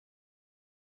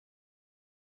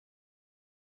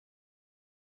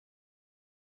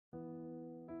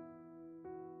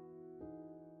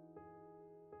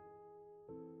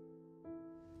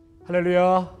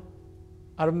할렐루야.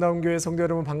 아름다운 교회 성도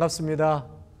여러분 반갑습니다.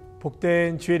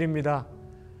 복된 주일입니다.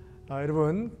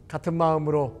 여러분 같은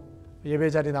마음으로 예배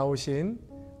자리 나오신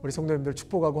우리 성도님들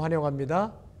축복하고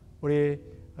환영합니다. 우리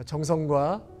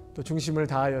정성과 또 중심을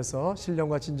다하여서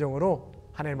신령과 진정으로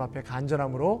하나님 앞에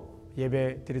간절함으로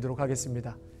예배 드리도록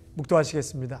하겠습니다.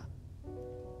 묵도하시겠습니다.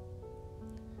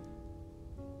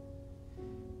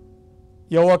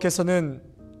 여호와께서는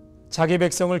자기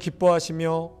백성을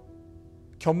기뻐하시며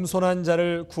겸손한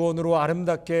자를 구원으로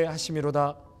아름답게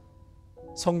하심이로다.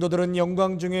 성도들은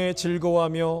영광 중에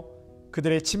즐거워하며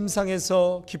그들의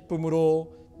침상에서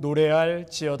기쁨으로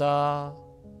노래할지어다.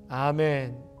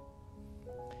 아멘.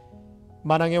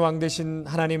 만왕의 왕 되신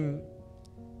하나님,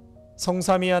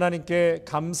 성삼위 하나님께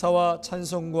감사와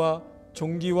찬송과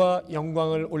존귀와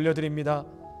영광을 올려드립니다.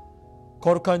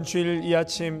 거룩한 주일 이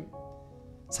아침,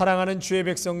 사랑하는 주의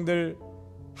백성들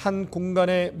한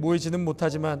공간에 모이지는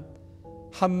못하지만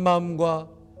한 마음과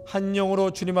한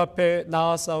영으로 주님 앞에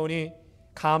나아싸우니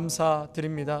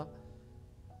감사드립니다.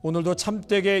 오늘도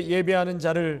참되게 예배하는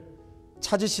자를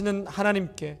찾으시는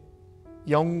하나님께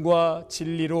영과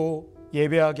진리로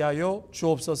예배하게 하여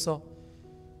주옵소서.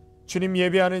 주님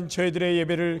예배하는 저희들의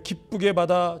예배를 기쁘게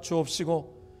받아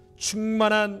주옵시고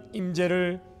충만한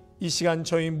임재를 이 시간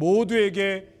저희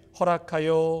모두에게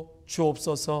허락하여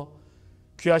주옵소서.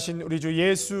 귀하신 우리 주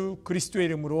예수 그리스도의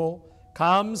이름으로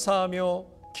감사하며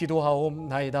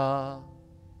기도하옵나이다.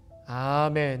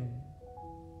 아멘.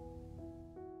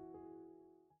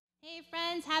 Hey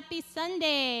friends, happy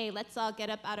Sunday. Let's all get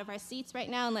up out of our seats right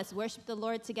now and let's worship the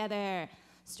Lord together.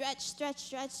 Stretch, stretch,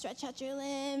 stretch, stretch out your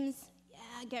limbs.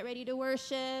 Yeah, get ready to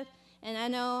worship. And I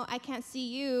know I can't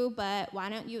see you, but why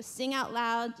don't you sing out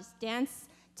loud, just dance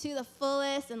to the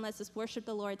fullest, and let's just worship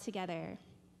the Lord together.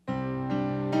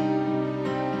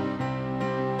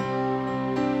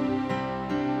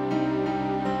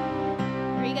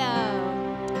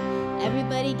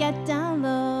 Everybody get down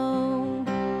low.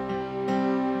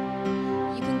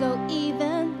 You can go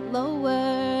even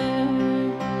lower.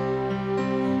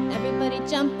 Everybody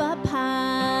jump up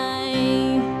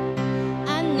high.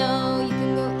 I know you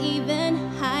can go even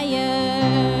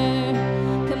higher.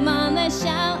 Come on, let's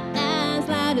shout as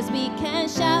loud as we can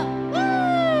shout.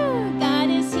 Woo! God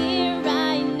is here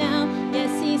right now.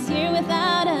 Yes, He's here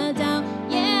without a doubt.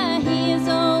 Yeah, He is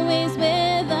always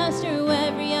with us through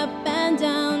every up and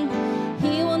down.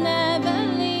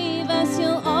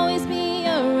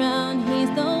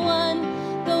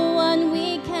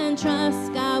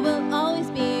 Trust, God will always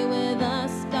be with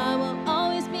us. God will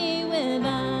always be with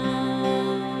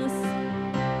us.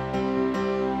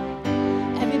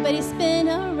 Everybody spin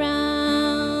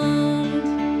around.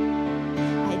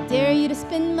 I dare you to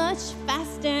spin much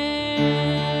faster.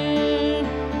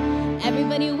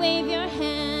 Everybody wave your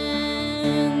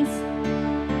hands.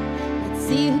 Let's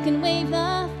see who can wave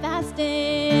the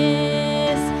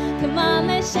fastest. Come on,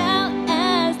 let's shout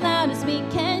as loud as we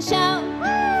can shout.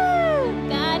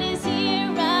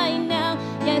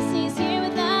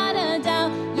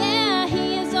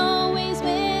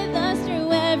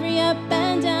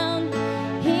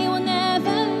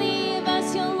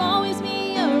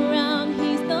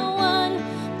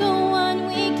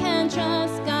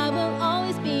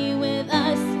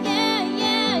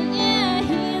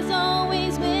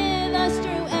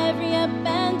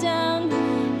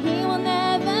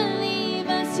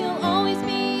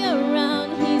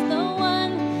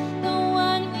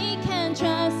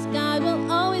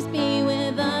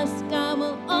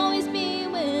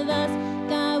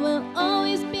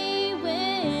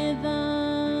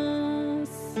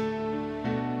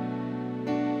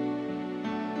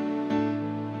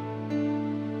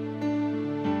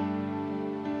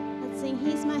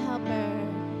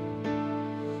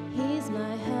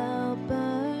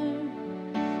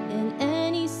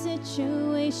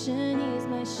 He's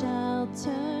my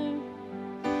shelter.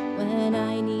 When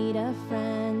I need a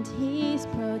friend, He's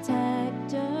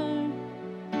protector.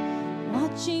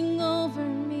 Watching over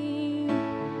me,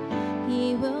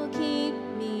 He will keep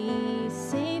me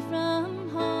safe from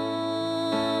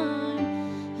harm.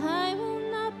 I will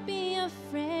not be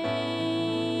afraid.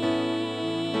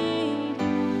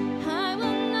 I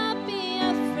will not be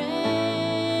afraid.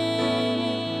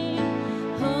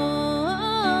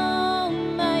 Oh,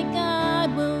 my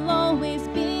God will always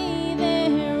be there.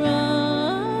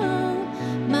 Oh,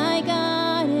 my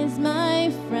God is my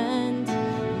friend.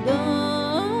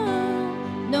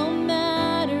 No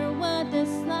matter what this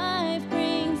life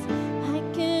brings, I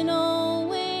can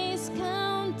always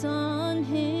count on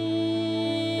Him.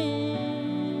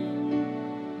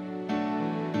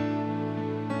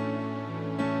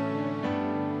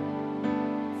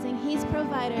 Sing, He's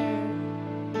provider.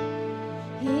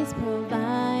 He's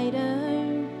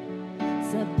provider,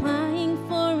 supplying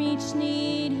for each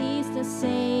need. He's the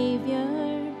Savior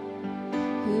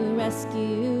who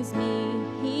rescues me.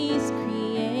 He's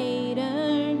creator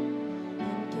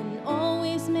and can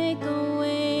always make a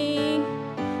way.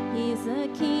 He's a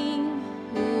king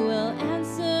who will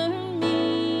answer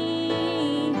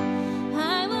me.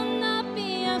 I will not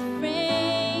be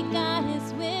afraid. God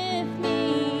is with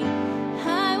me.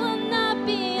 I will not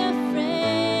be afraid.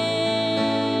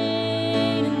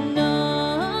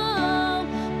 No,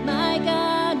 my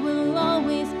God will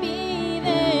always be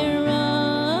there.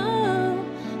 Oh,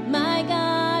 my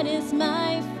God is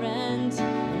my friend.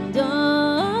 And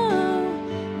oh,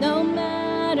 no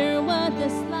matter what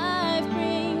this life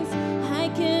brings, I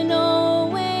can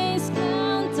always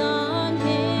count on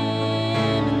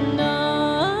Him. And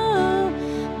oh,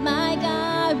 my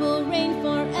God will reign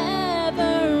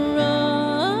forever.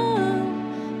 Oh,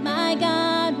 my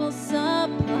God will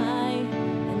supply.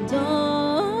 And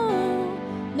oh,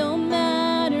 no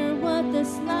matter what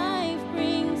this life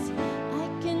brings, I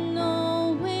can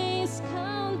always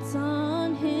count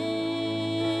on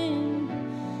Him.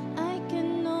 I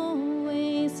can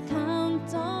always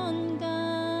count on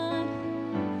God.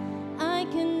 I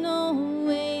can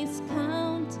always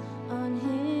count on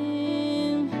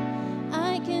Him.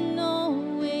 I can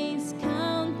always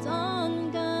count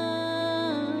on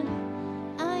God.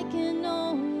 I can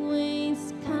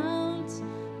always count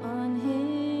on Him.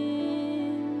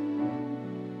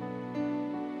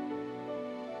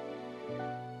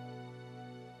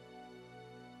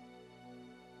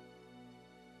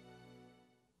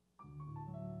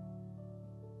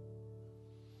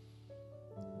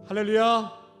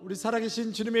 할렐루야. 우리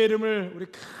살아계신 주님의 이름을 우리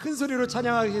큰 소리로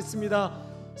찬양하겠습니다.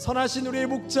 선하신 우리의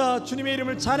목자 주님의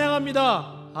이름을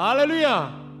찬양합니다.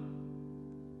 할렐루야.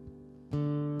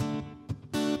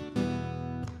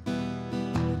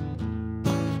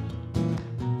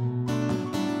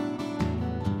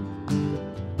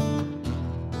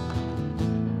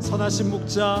 선하신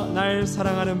목자 날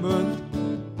사랑하는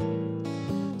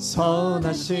분,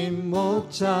 선하신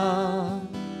목자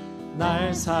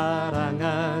날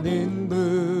사랑하는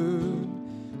분,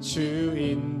 주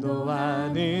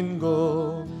인도하는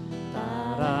곳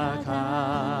따라가리.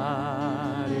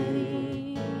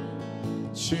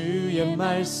 주의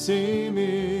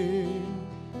말씀을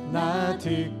나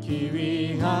듣기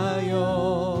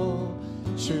위하여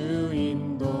주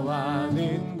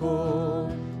인도하는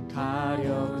곳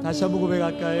가려. 다시 한번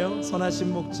고백할까요?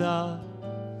 선하신 목자,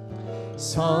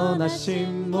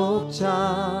 선하신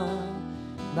목자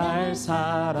날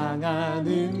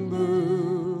사랑하는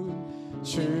분,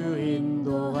 주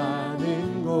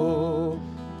인도하는 곳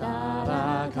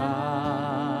따라가리.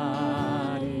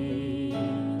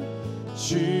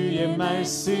 주의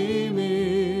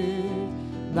말씀을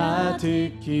나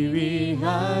듣기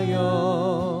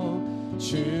위하여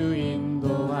주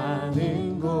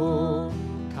인도하는 곳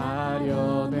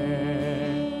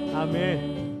가려네.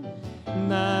 아멘.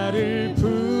 나를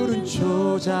푸른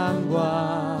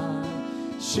초장과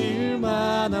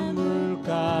쉴만한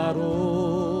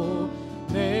물가로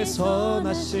내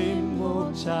선하신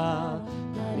목자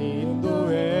날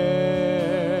인도해.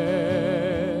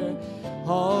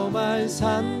 험한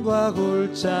산과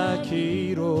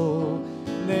골짜기로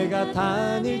내가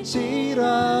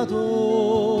다닐지라도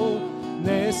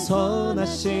내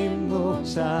선하신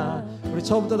목자. 우리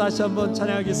처음부터 다시 한번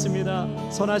찬양하겠습니다.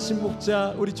 선하신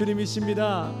목자 우리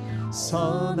주님이십니다.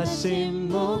 선하신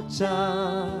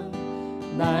목자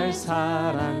날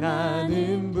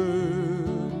사랑하는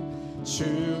분, 주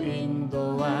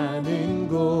인도하는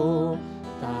곳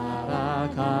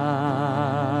따라가리.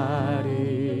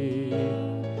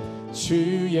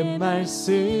 주의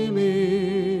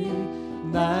말씀을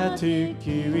나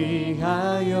듣기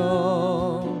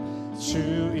위하여 주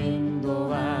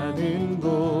인도하는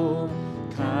곳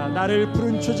가. 나를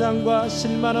푸른 초장과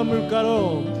쉴만한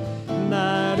물가로,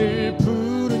 나를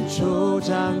푸른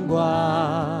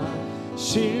초장과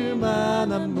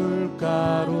쉴만한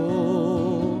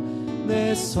물가로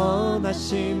내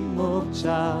선하신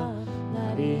목자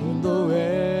날 인도해.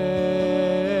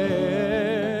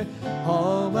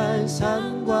 험한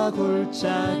산과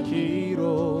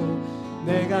골짜기로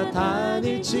내가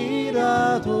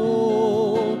다닐지라도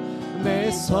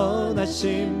내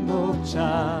선하신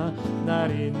목자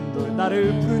날 인도해.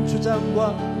 나를 푸른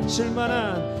초장과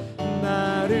쉴만한,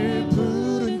 나를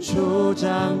푸른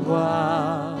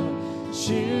초장과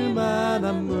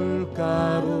쉴만한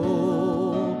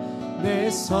물가로 내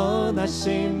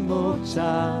선하신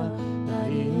목자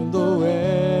날 인도해.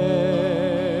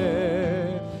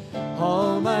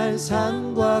 험한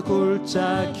산과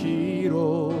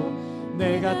골짜기로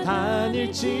내가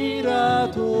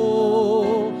다닐지라도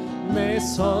내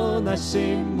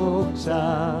선하신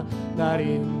목자 날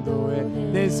인도해.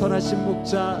 내 선하신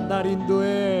목자 날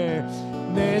인도해.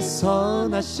 내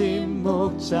선하신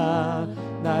목자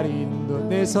날 인도.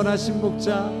 내 선하신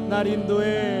목자 날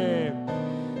인도해.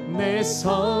 내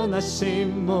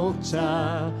선하신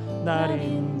목자 날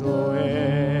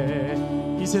인도해.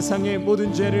 이 세상의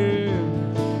모든 죄를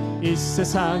이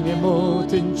세상의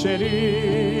모든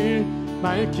죄를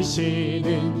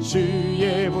밝히시는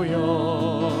주의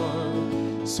보혈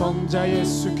성자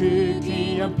예수 그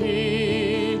귀한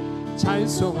피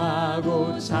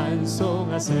찬송하고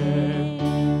찬송하세.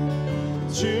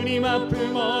 주님 앞을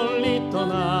멀리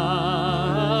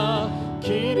떠나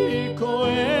길 잃고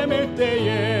헤맬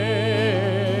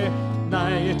때에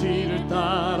나의 뒤를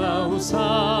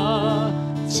따라오사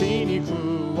친히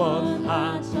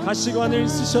구원하. 가시관을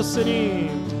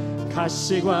쓰셨으니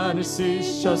가시관을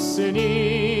쓰셨으니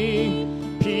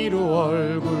피로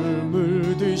얼굴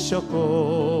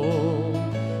물드셨고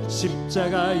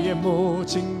십자가의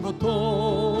모진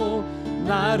고통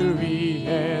나를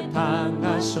위해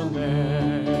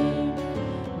당하셨네.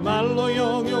 말로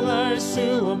형용할 수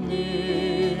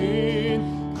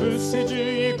없는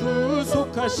구세주의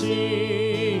구속하심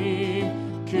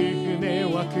그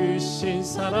은혜와 그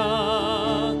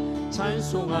신사랑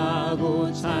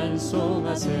찬송하고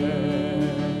찬송하세.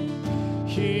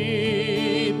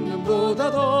 흰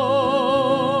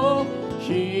눈보다도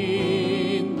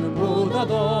흰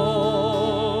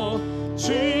눈보다도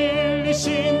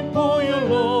진리신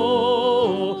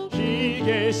보혈로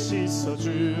희게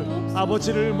씻어주.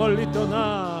 아버지를 멀리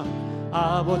떠나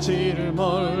아버지를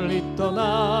멀리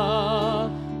떠나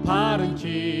바른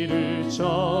길을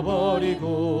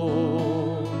저버리고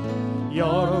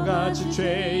여러 가지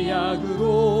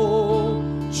죄악으로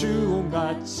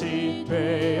주홍같이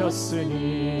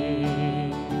되었으니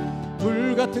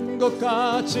불같은 것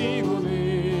가지고는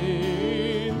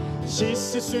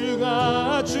씻을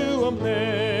수가 아주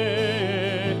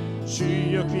없네.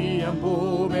 주여 귀한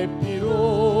봄의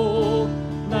피로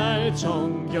날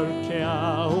정결케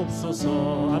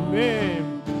하옵소서.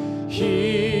 아멘.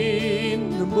 흰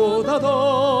눈보다도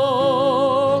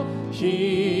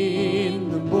흰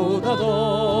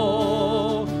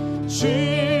눈보다도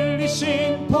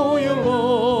진리신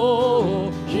보혈로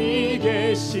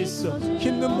희게 씻어.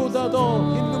 흰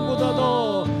눈보다도 흰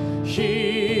눈보다도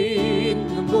흰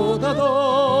눈보다도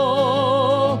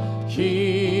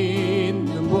흰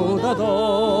눈보다도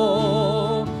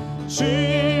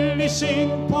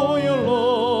진리신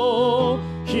보혈로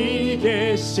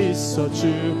희게 씻어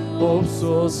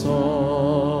주옵소서.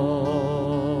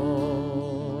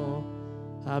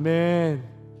 아멘.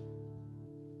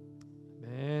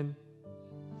 아멘.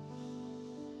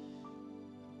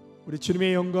 우리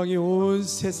주님의 영광이 온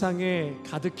세상에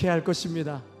가득해 할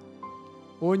것입니다.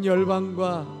 온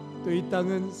열방과 또 이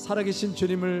땅은 살아계신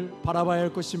주님을 바라봐야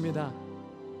할 것입니다.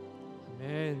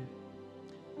 아멘.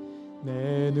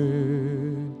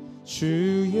 내는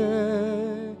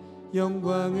주의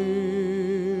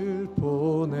영광을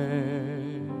보내.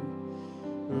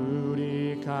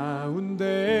 우리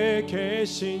가운데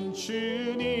계신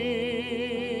주님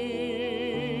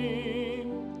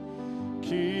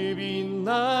그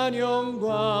빛난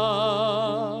영광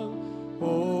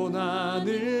온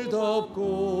하늘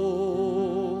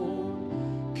덮고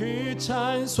그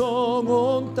찬송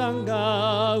온 땅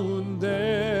가운데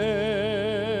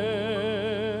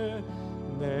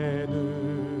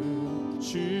내는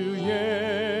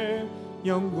주의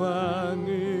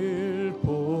영광을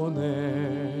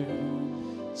보내.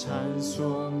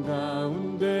 찬송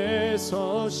가운데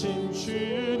서신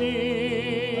주님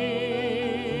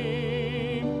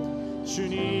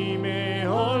주님의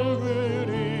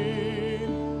얼굴은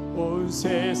온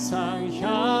세상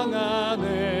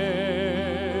향하네.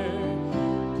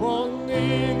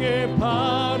 권능의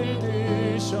발을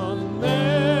드셨네.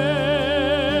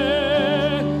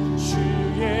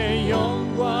 주의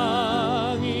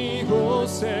영광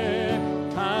이곳에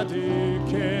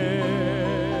가득해.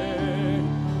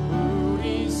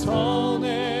 우리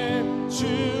선에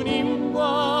주님과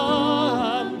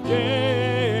함께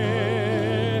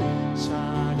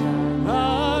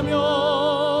찬양하며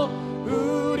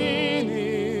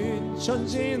우리는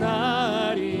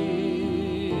전진하리.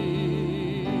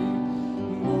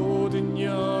 모든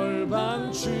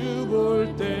열방 주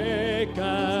볼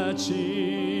때까지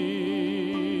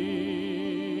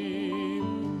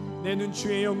내는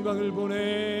주의 영광을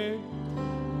보내.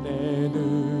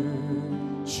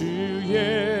 내는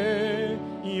주의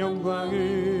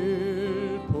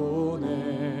영광을 보내.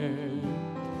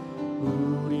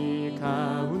 우리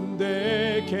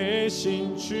가운데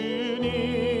계신 주님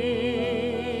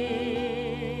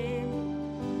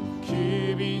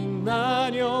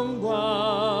빛난 영광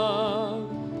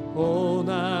온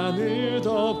하늘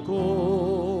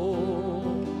덮고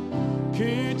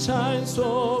그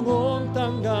찬송 온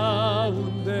땅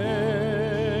가운데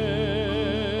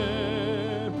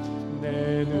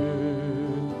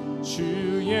내는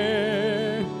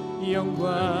주의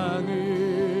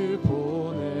영광을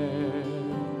보내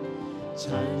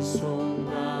찬송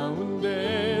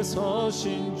가운데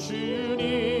서신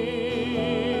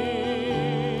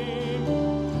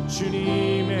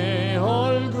주님의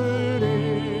얼굴을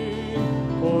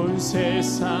온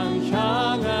세상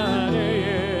향하네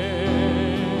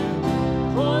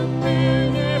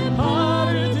권능의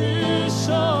발을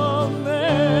드셨네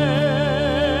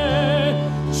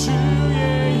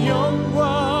주의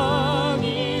영광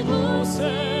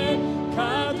이곳에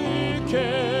가득해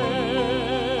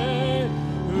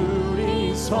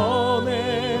우리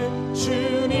선에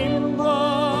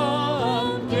주님과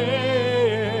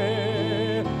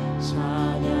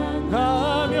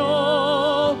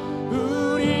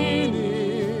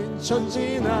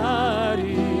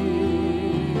전진하리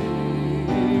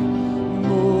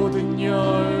모든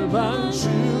열방 주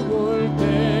볼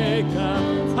때가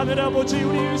하늘아버지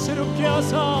우리를 새롭게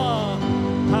하사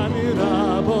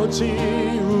하늘아버지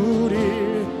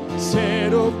우리를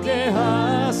새롭게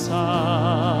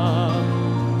하사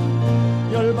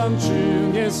열방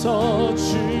중에서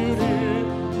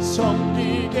주를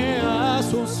섬기게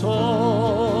하소서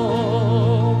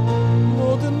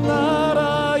모든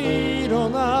나라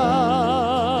일어나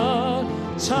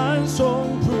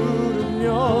찬송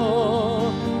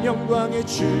부르며 영광의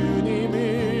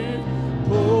주님을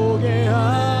보게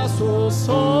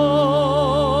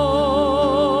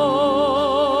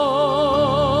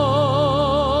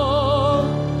하소서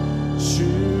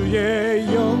주의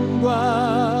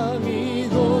영광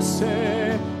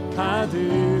이곳에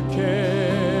가득해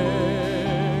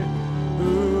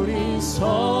우리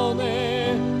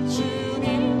선에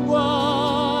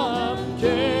주님과 함께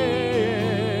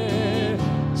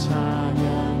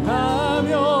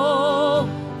찬양하며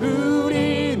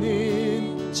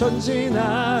우리는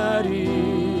전진하리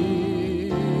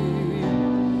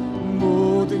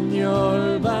모든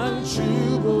열방 주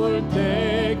볼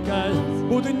때까지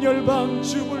모든 열방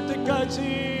주 볼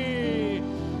때까지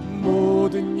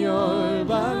모든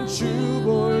열방 주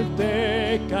볼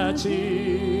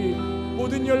때까지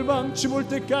모든 열방 주 볼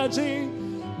때까지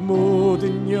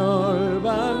모든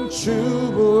열방 주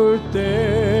볼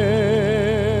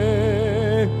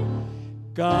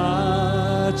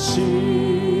때까지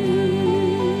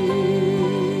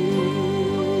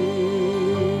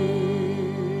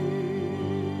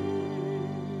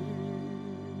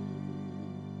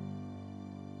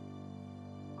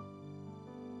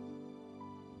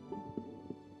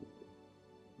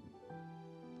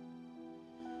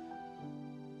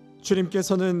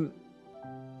주님께서는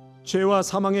죄와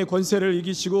사망의 권세를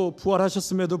이기시고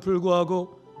부활하셨음에도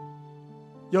불구하고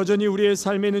여전히 우리의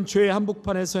삶에는 죄의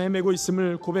한복판에서 헤매고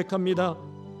있음을 고백합니다.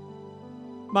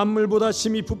 만물보다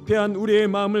심히 부패한 우리의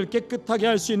마음을 깨끗하게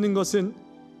할 수 있는 것은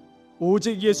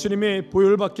오직 예수님의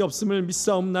보혈밖에 없음을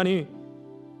믿사옵나니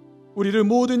우리를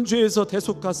모든 죄에서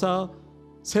대속하사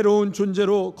새로운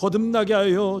존재로 거듭나게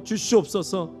하여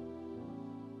주시옵소서.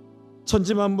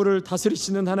 천지만물을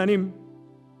다스리시는 하나님,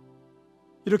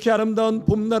 이렇게 아름다운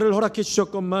봄날을 허락해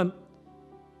주셨건만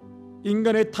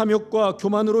인간의 탐욕과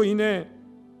교만으로 인해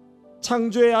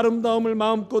창조의 아름다움을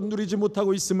마음껏 누리지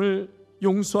못하고 있음을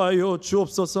용서하여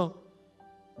주옵소서.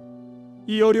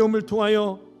 이 어려움을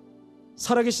통하여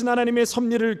살아계신 하나님의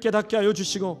섭리를 깨닫게 하여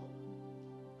주시고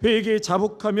회개에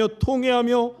자복하며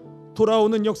통회하며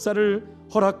돌아오는 역사를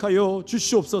허락하여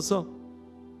주시옵소서.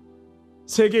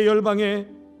 세계 열방에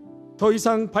더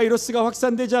이상 바이러스가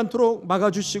확산되지 않도록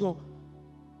막아주시고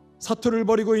사투를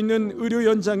벌이고 있는 의료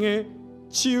현장에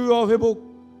치유와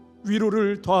회복,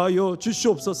 위로를 더하여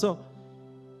주시옵소서.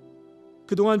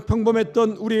 그동안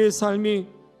평범했던 우리의 삶이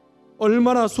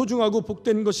얼마나 소중하고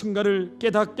복된 것인가를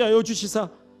깨닫게 하여 주시사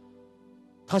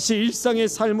다시 일상의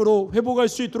삶으로 회복할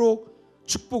수 있도록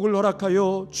축복을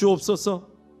허락하여 주옵소서.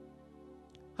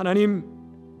 하나님,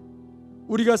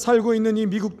 우리가 살고 있는 이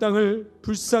미국 땅을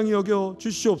불쌍히 여겨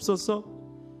주시옵소서.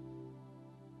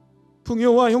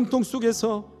 풍요와 형통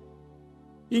속에서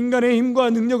인간의 힘과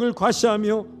능력을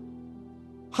과시하며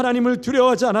하나님을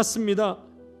두려워하지 않았습니다.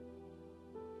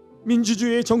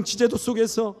 민주주의의 정치제도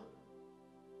속에서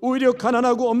오히려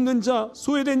가난하고 없는 자,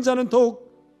 소외된 자는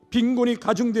더욱 빈곤이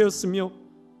가중되었으며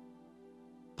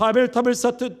바벨탑을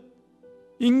쌓듯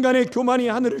인간의 교만이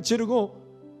하늘을 찌르고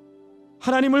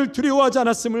하나님을 두려워하지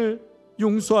않았음을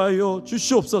용서하여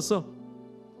주시옵소서.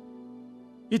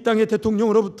 이 땅의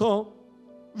대통령으로부터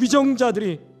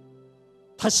위정자들이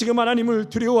다시금 하나님을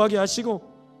두려워하게 하시고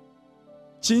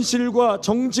진실과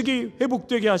정직이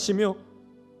회복되게 하시며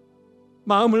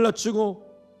마음을 낮추고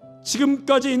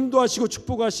지금까지 인도하시고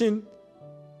축복하신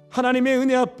하나님의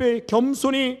은혜 앞에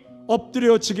겸손히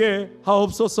엎드려지게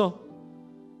하옵소서.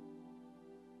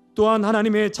 또한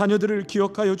하나님의 자녀들을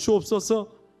기억하여 주옵소서.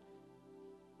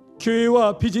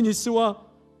 교회와 비즈니스와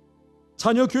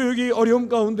자녀 교육이 어려움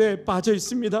가운데 빠져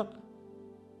있습니다.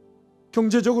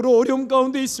 경제적으로 어려움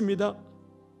가운데 있습니다.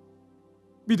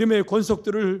 믿음의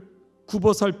권속들을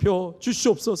굽어 살펴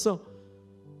주시옵소서.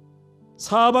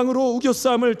 사방으로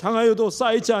우겨싸움을 당하여도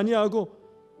쌓이지 아니하고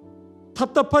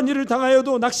답답한 일을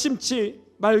당하여도 낙심치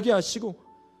말게 하시고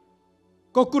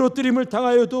거꾸로 뜨림을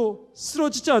당하여도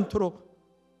쓰러지지 않도록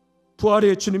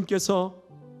부활의 주님께서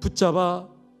붙잡아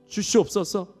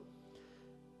주시옵소서.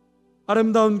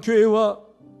 아름다운 교회와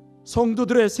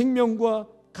성도들의 생명과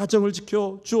가정을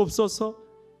지켜 주옵소서.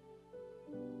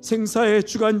 생사의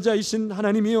주관자이신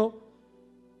하나님이여,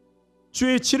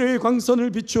 주의 치료의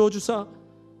광선을 비추어 주사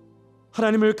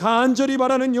하나님을 간절히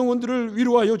바라는 영혼들을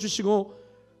위로하여 주시고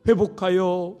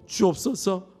회복하여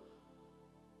주옵소서.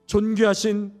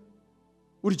 존귀하신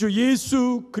우리 주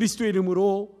예수 그리스도의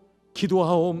이름으로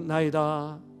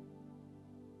기도하옵나이다.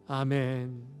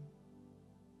 아멘.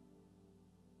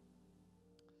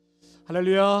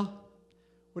 할렐루야.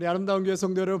 우리 아름다운 교회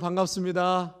성도 여러분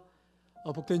반갑습니다.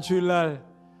 복된 주일날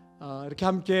이렇게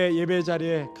함께 예배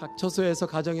자리에 각 처소에서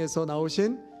가정에서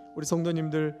나오신 우리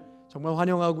성도님들 정말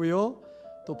환영하고요,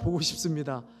 또 보고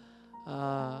싶습니다.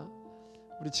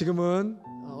 우리 지금은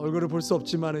얼굴을 볼 수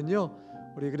없지만은요,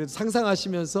 우리 그래도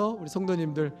상상하시면서 우리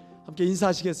성도님들 함께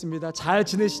인사하시겠습니다. 잘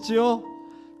지내시지요?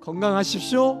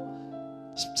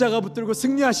 건강하십시오. 십자가 붙들고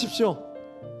승리하십시오.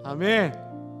 아멘.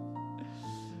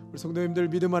 우리 성도님들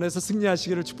믿음 안에서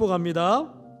승리하시기를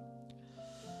축복합니다.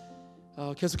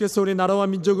 계속해서 우리 나라와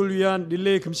민족을 위한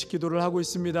릴레이 금식 기도를 하고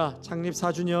있습니다. 창립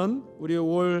 4주년 우리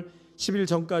 5월 10일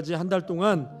전까지 한 달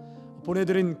동안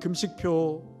보내드린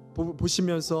금식표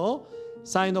보시면서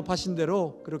사인업 하신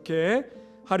대로 그렇게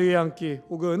하루에 한 끼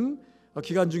혹은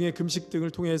기간 중에 금식 등을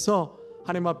통해서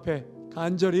하나님 앞에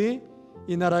간절히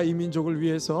이 나라 이 민족을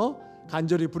위해서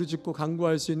간절히 부르짖고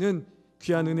간구할 수 있는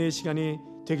귀한 은혜의 시간이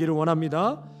되기를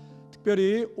원합니다.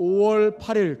 특별히 5월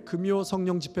 8일 금요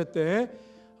성령 집회 때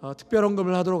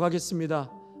특별헌금을 하도록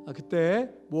하겠습니다.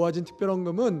 그때 모아진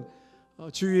특별헌금은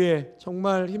주위에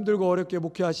정말 힘들고 어렵게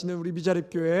목회하시는 우리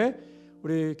미자립교회,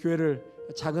 우리 교회를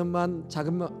자그마한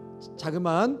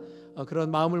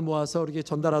그런 마음을 모아서 우리에게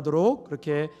전달하도록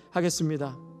그렇게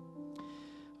하겠습니다.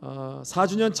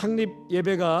 4주년 창립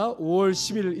예배가 5월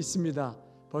 10일 있습니다.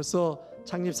 벌써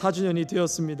창립 4주년이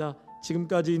되었습니다.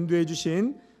 지금까지 인도해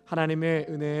주신 하나님의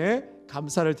은혜에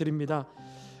감사를 드립니다.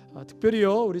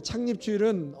 특별히요, 우리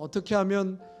창립주일은 어떻게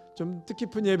하면 좀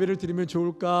뜻깊은 예배를 드리면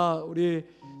좋을까 우리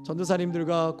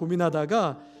전도사님들과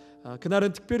고민하다가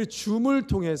그날은 특별히 줌을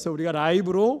통해서 우리가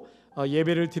라이브로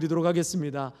예배를 드리도록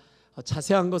하겠습니다.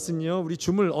 자세한 것은요, 우리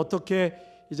줌을 어떻게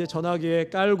이제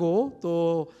전화기에 깔고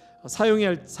또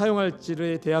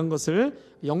사용할지에 대한 것을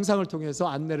영상을 통해서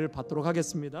안내를 받도록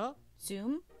하겠습니다.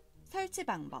 줌 설치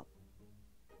방법.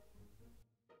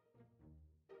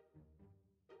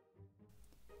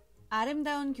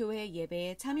 아름다운 교회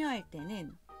예배에 참여할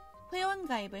때는 회원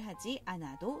가입을 하지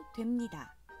않아도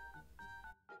됩니다.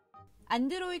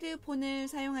 안드로이드 폰을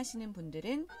사용하시는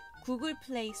분들은 구글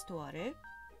플레이 스토어를,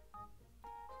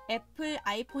 애플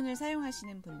아이폰을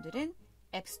사용하시는 분들은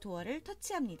앱스토어를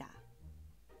터치합니다.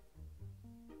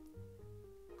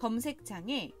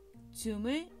 검색창에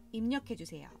줌을 입력해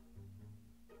주세요.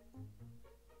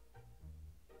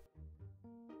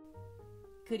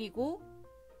 그리고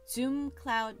줌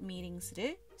클라우드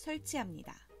미팅스를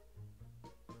설치합니다.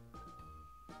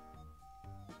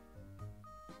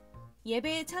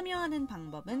 예배에 참여하는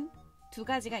방법은 두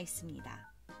가지가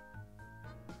있습니다.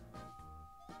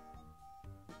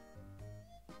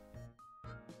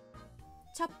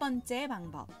 첫 번째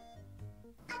방법.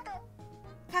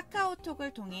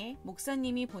 카카오톡을 통해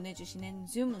목사님이 보내주시는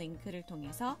줌 링크를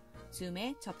통해서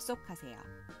줌에 접속하세요.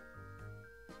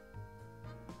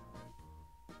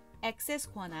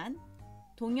 액세스 권한,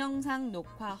 동영상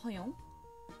녹화 허용,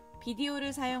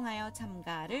 비디오를 사용하여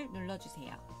참가를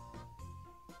눌러주세요.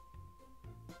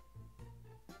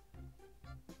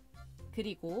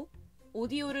 그리고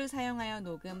오디오를 사용하여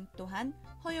녹음 또한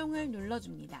허용을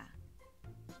눌러줍니다.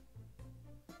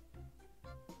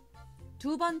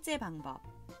 두 번째 방법.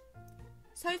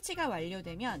 설치가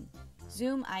완료되면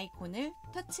줌 아이콘을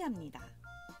터치합니다.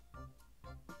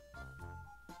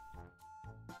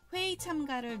 회의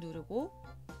참가를 누르고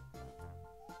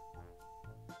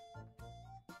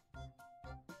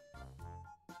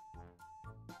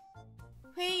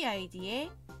회의 아이디에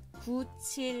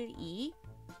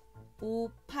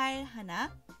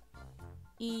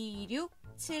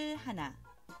 972-581-2671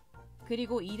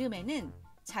 그리고 이름에는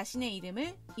자신의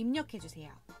이름을 입력해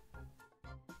주세요.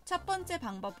 첫 번째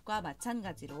방법과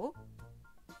마찬가지로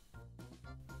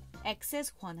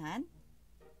액세스 권한,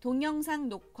 동영상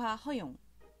녹화 허용,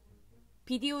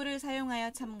 비디오를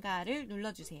사용하여 참가를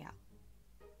눌러주세요.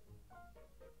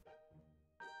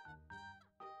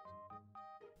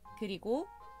 그리고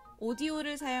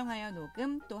오디오를 사용하여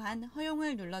녹음 또한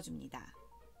허용을 눌러줍니다.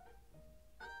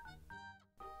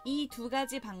 이 두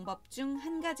가지 방법 중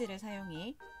한 가지를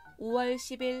사용해 5월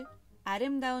 10일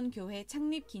아름다운 교회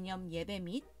창립 기념 예배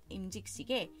및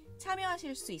임직식에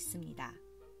참여하실 수 있습니다.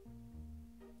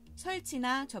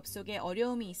 설치나 접속에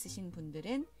어려움이 있으신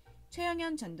분들은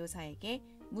최영현 전도사에게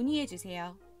문의해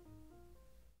주세요.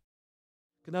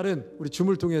 그날은 우리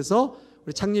줌을 통해서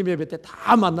우리 창립 예배 때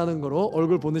다 만나는 거로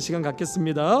얼굴 보는 시간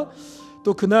갖겠습니다.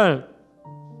 또 그날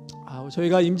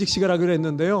저희가 임직식을 하기로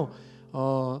했는데요.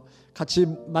 같이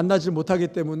만나질 못하기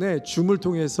때문에 줌을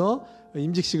통해서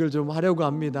임직식을 좀 하려고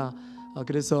합니다.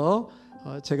 그래서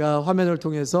제가 화면을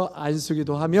통해서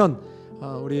안수기도 하면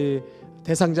우리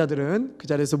대상자들은 그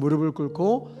자리에서 무릎을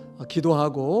꿇고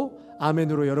기도하고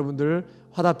아멘으로 여러분들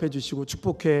화답해 주시고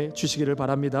축복해 주시기를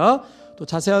바랍니다. 또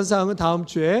자세한 사항은 다음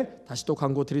주에 다시 또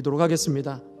광고 드리도록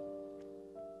하겠습니다.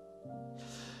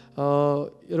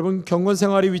 여러분 경건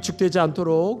생활이 위축되지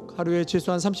않도록 하루에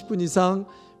최소한 30분 이상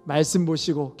말씀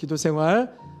보시고 기도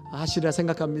생활 하시리라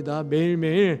생각합니다.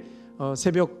 매일매일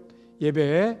새벽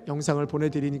예배 영상을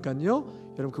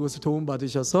보내드리니까요. 여러분 그것을 도움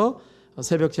받으셔서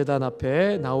새벽 제단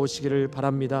앞에 나오시기를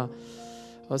바랍니다.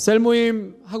 셀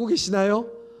모임 하고 계시나요?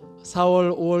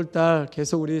 4월, 5월 달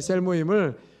계속 우리 셀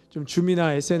모임을 좀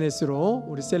줌이나 SNS로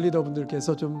우리 셀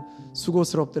리더분들께서 좀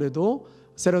수고스럽더라도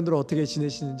셀원들 어떻게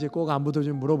지내시는지 꼭 안부도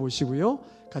좀 물어보시고요.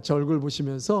 같이 얼굴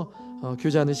보시면서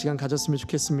교제하는 시간 가졌으면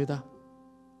좋겠습니다.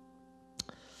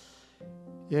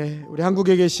 예, 우리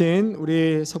한국에 계신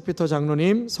우리 석피터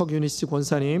장로님, 석윤희씨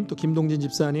권사님, 또 김동진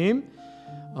집사님,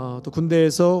 또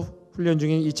군대에서 훈련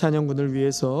중인 이찬영 군을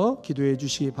위해서 기도해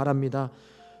주시기 바랍니다.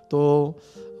 또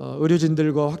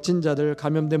의료진들과 확진자들,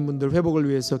 감염된 분들 회복을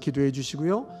위해서 기도해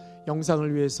주시고요.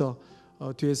 영상을 위해서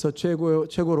뒤에서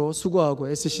최고로 수고하고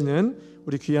애쓰시는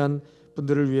우리 귀한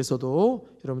분들을 위해서도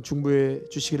여러분 중보해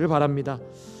주시기를 바랍니다.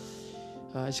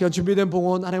 시간 준비된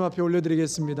봉헌 하나님 앞에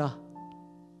올려드리겠습니다.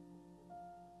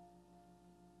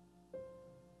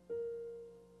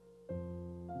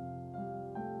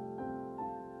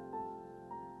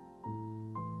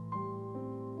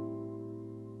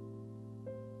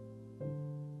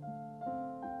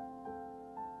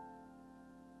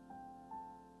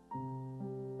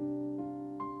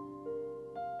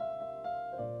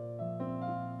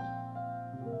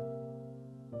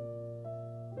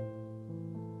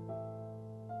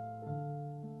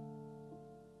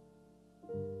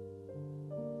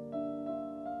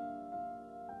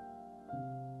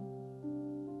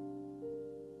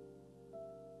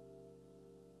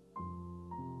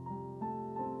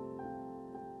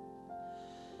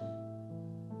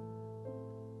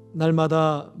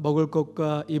 날마다 먹을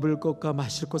것과 입을 것과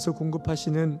마실 것을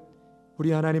공급하시는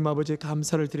우리 하나님 아버지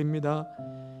감사를 드립니다.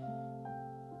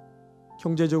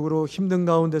 경제적으로 힘든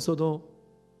가운데서도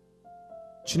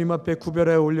주님 앞에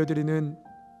구별하여 올려드리는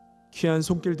귀한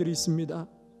손길들이 있습니다.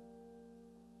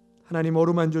 하나님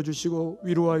어루만져 주시고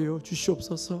위로하여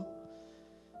주시옵소서.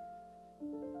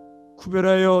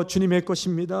 구별하여 주님의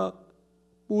것입니다.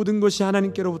 모든 것이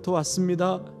하나님께로부터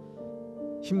왔습니다.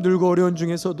 힘들고 어려운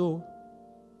중에서도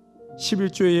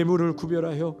 11조의 예물을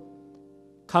구별하여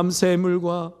감사의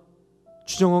물과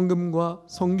주정헌금과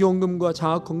성교헌금과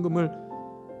장학헌금을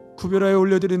구별하여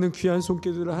올려드리는 귀한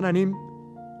손길들을 하나님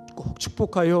꼭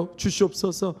축복하여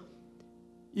주시옵소서.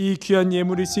 이 귀한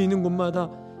예물이 쓰이는 곳마다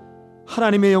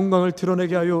하나님의 영광을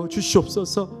드러내게 하여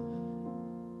주시옵소서.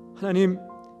 하나님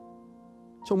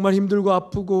정말 힘들고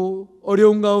아프고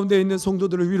어려운 가운데 있는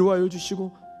성도들을 위로하여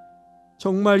주시고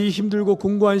정말 이 힘들고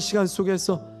공고한 시간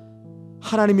속에서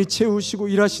하나님이 채우시고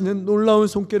일하시는 놀라운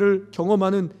손길을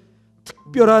경험하는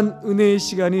특별한 은혜의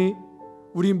시간이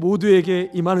우리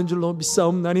모두에게 임하는 줄로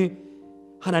믿사옵나니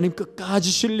하나님 끝까지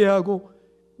신뢰하고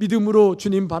믿음으로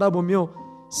주님 바라보며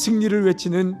승리를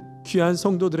외치는 귀한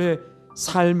성도들의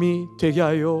삶이 되게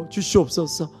하여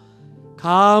주시옵소서.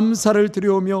 감사를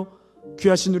드려오며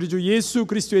귀하신 우리 주 예수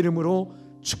그리스도의 이름으로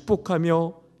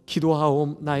축복하며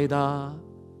기도하옵나이다.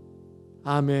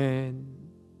 아멘.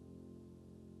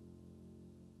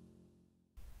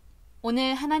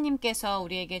 오늘 하나님께서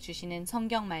우리에게 주시는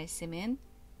성경 말씀은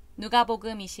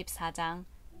누가복음 24장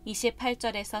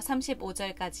 28절에서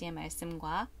 35절까지의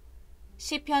말씀과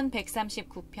시편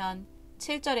 139편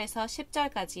 7절에서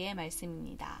 10절까지의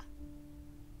말씀입니다.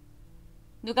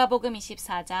 누가복음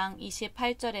 24장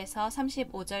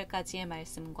 28절에서 35절까지의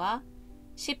말씀과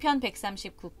시편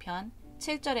 139편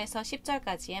 7절에서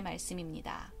 10절까지의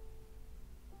말씀입니다.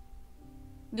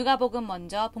 누가복음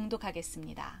먼저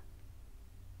봉독하겠습니다.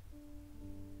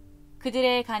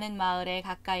 그들의 가는 마을에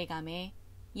가까이 가매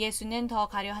예수는 더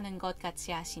가려 하는 것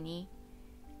같이 하시니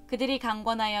그들이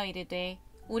강권하여 이르되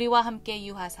우리와 함께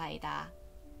유하사이다.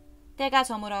 때가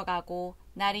저물어 가고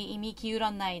날이 이미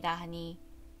기울었나이다 하니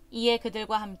이에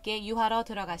그들과 함께 유하러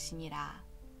들어가시니라.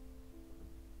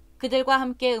 그들과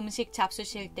함께 음식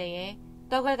잡수실 때에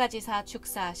떡을 가지사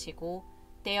축사하시고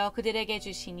떼어 그들에게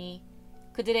주시니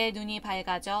그들의 눈이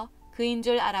밝아져 그인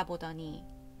줄 알아보더니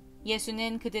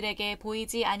예수는 그들에게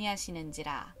보이지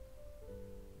아니하시는지라.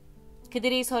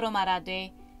 그들이 서로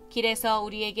말하되 길에서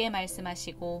우리에게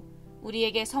말씀하시고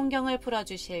우리에게 성경을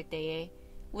풀어주실 때에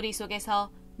우리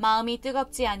속에서 마음이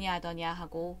뜨겁지 아니하더냐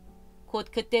하고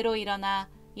곧 그때로 일어나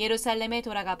예루살렘에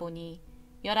돌아가 보니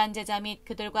 11 제자 및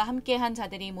그들과 함께한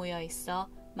자들이 모여 있어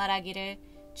말하기를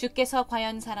주께서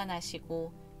과연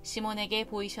살아나시고 시몬에게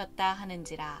보이셨다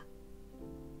하는지라.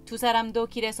 두 사람도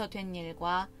길에서 된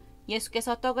일과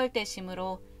예수께서 떡을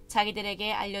떼심으로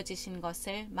자기들에게 알려지신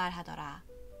것을 말하더라.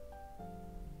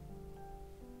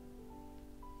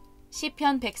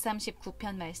 시편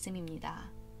 139편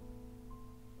말씀입니다.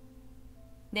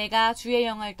 내가 주의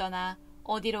영을 떠나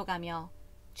어디로 가며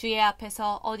주의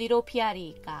앞에서 어디로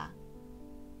피하리이까.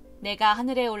 내가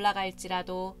하늘에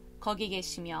올라갈지라도 거기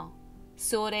계시며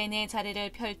스올에 내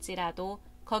자리를 펼지라도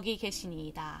거기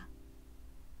계시니이다.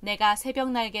 내가 새벽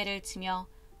날개를 치며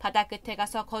바다 끝에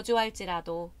가서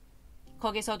거주할지라도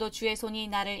거기서도 주의 손이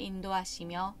나를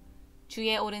인도하시며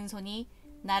주의 오른손이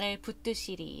나를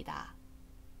붙드시리이다.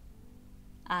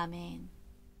 아멘.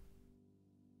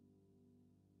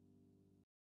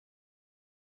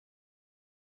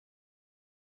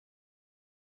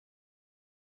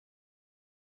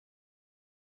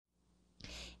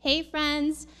 Hey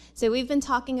friends! So we've been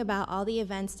talking about all the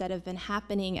events that have been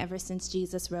happening ever since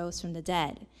Jesus rose from the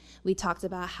dead. We talked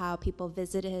about how people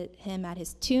visited him at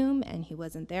his tomb, and he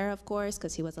wasn't there, of course,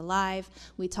 because he was alive.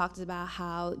 We talked about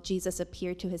how Jesus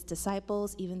appeared to his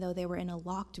disciples, even though they were in a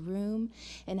locked room,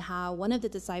 and how one of the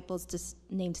disciples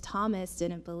named Thomas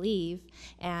didn't believe,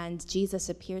 and Jesus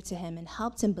appeared to him and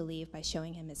helped him believe by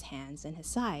showing him his hands and his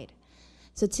side.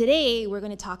 So today, we're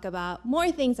going to talk about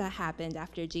more things that happened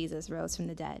after Jesus rose from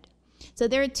the dead. So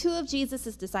there are two of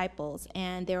Jesus' disciples,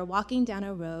 and they were walking down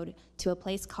a road to a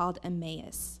place called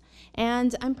Emmaus.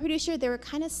 And I'm pretty sure they were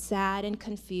kind of sad and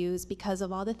confused because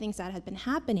of all the things that had been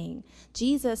happening.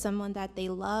 Jesus, someone that they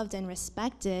loved and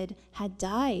respected, had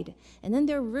died. And then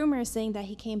there were rumors saying that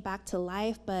he came back to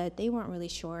life, but they weren't really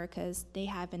sure because they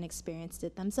haven't experienced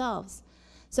it themselves.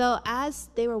 So as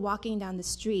they were walking down the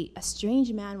street, a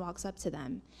strange man walks up to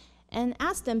them and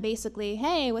asks them basically,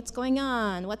 hey, what's going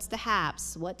on? What's the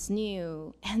haps? What's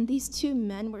new? And these two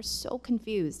men were so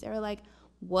confused. They were like,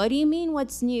 what do you mean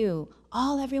what's new?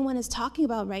 All everyone is talking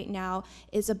about right now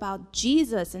is about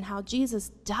Jesus and how Jesus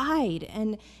died.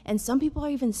 And some people are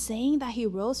even saying that he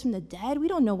rose from the dead. We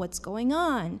don't know what's going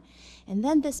on. And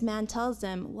then this man tells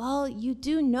them, well, you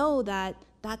do know that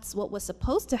that's what was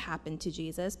supposed to happen to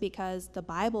Jesus because the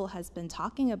Bible has been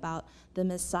talking about the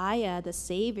Messiah, the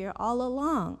Savior, all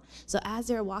along. So as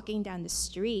they're walking down the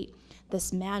street,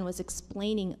 this man was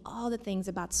explaining all the things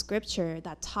about Scripture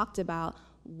that talked about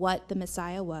what the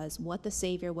Messiah was, what the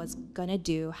Savior was going to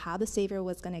do, how the Savior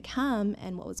was going to come,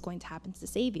 and what was going to happen to the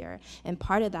Savior. And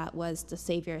part of that was the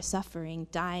Savior suffering,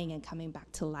 dying, and coming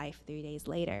back to life 3 days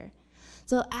later.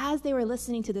 So as they were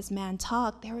listening to this man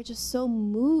talk, they were just so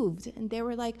moved. And they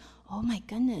were like, oh my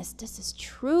goodness, this is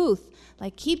truth.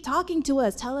 Like, keep talking to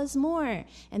us. Tell us more.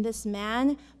 And this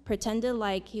man pretended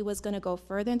like he was going to go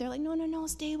further. And they're like, no,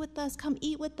 stay with us. Come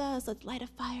eat with us. Let's light a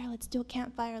fire. Let's do a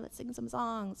campfire. Let's sing some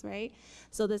songs, right?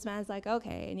 So this man's like,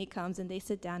 okay. And he comes and they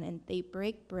sit down and they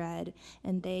break bread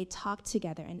and they talk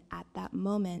together. And at that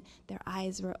moment, their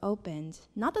eyes were opened.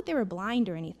 Not that they were blind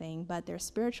or anything, but their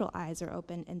spiritual eyes were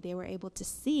open and they were able to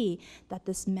see that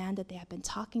this man that they had been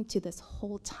talking to this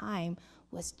whole time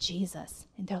was Jesus.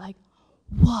 And they're like,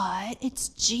 what? It's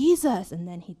Jesus. And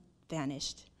then he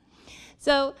vanished.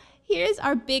 So here's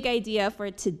our big idea for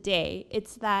today.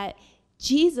 It's that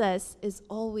Jesus is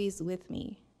always with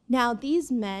me. Now,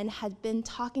 these men had been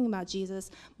talking about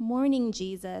Jesus, mourning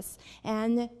Jesus,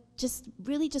 and just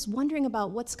wondering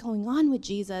about what's going on with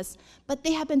Jesus, but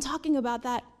they had been talking about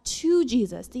that to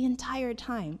Jesus the entire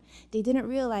time. They didn't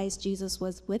realize Jesus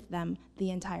was with them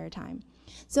the entire time.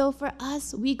 So for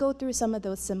us, we go through some of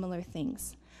those similar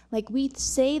things. Like we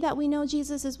say that we know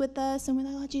Jesus is with us and we're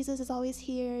like, oh, Jesus is always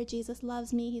here. Jesus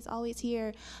loves me. He's always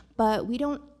here. But we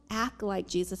don't act like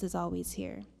Jesus is always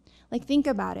here. Like think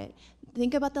about it.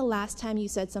 Think about the last time you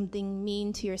said something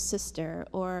mean to your sister,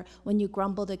 or when you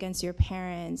grumbled against your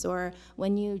parents, or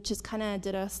when you just kind of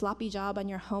did a sloppy job on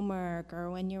your homework,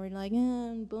 or when you were like,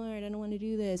 I'm bored, I don't want to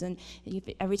do this, and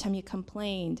every time you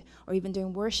complained, or even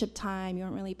during worship time, you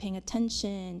weren't really paying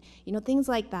attention, things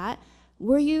like that.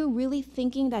 Were you really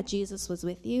thinking that Jesus was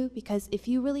with you? Because if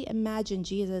you really imagine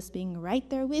Jesus being right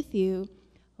there with you,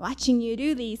 watching you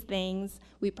do these things,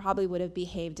 we probably would have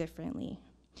behaved differently.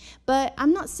 But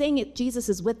I'm not saying Jesus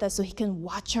is with us so he can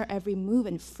watch our every move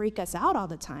and freak us out all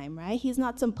the time, right? He's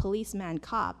not some policeman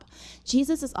cop.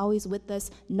 Jesus is always with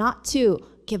us not to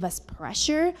give us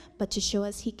pressure, but to show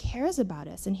us he cares about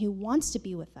us and he wants to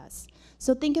be with us.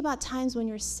 So think about times when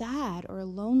you're sad or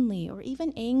lonely or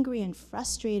even angry and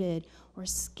frustrated or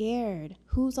scared.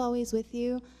 Who's always with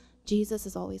you? Jesus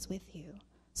is always with you.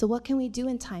 So what can we do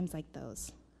in times like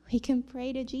those? We can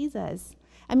pray to Jesus.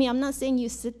 I mean, I'm not saying you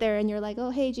sit there and you're like, oh,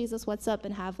 hey, Jesus, what's up?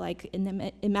 And have like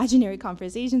imaginary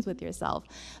conversations with yourself.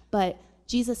 But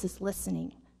Jesus is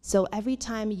listening. So every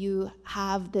time you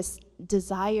have this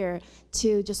desire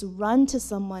to just run to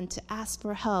someone to ask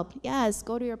for help, yes,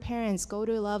 go to your parents, go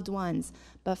to loved ones.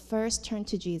 But first turn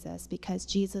to Jesus because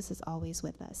Jesus is always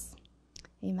with us.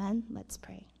 Amen. Let's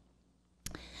pray.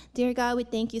 Dear God, we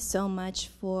thank you so much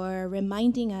for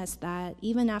reminding us that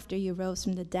even after you rose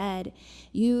from the dead,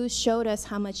 you showed us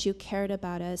how much you cared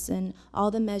about us and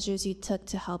all the measures you took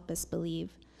to help us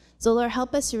believe. So Lord,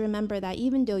 help us to remember that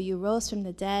even though you rose from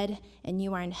the dead and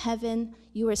you are in heaven,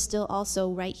 you are still also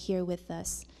right here with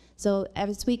us. So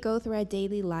as we go through our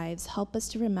daily lives, help us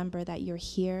to remember that you're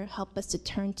here. Help us to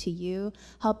turn to you.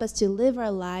 Help us to live our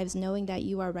lives knowing that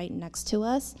you are right next to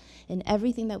us. In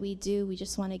everything that we do, we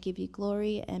just want to give you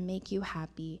glory and make you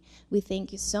happy. We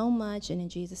thank you so much, and in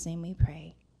Jesus' name we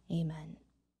pray. Amen.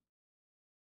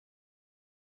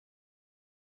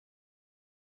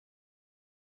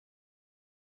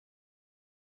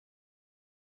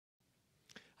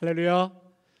 할렐루야.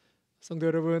 성도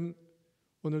여러분,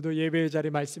 오늘도 예배의 자리,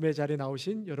 말씀의 자리에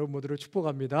나오신 여러분 모두를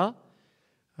축복합니다.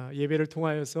 예배를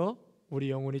통하여서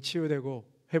우리 영혼이 치유되고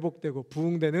회복되고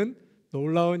부흥되는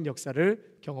놀라운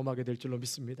역사를 경험하게 될 줄로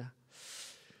믿습니다.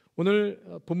 오늘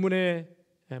본문의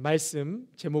말씀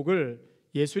제목을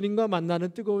예수님과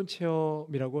만나는 뜨거운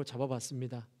체험이라고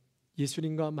잡아봤습니다.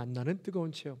 예수님과 만나는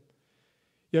뜨거운 체험.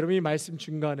 여러분이 말씀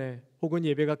중간에 혹은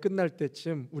예배가 끝날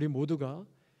때쯤 우리 모두가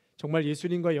정말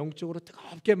예수님과 영적으로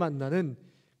뜨겁게 만나는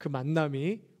그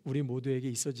만남이 우리 모두에게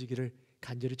있어지기를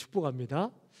간절히 축복합니다.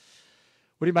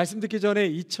 우리 말씀 듣기 전에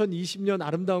 2020년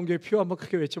아름다운 교회 표 한번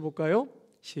크게 외쳐볼까요?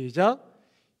 시작.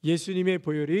 예수님의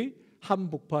보혈이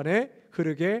한복판에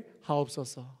흐르게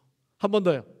하옵소서. 한 번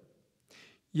더요.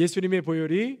 예수님의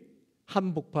보혈이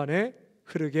한복판에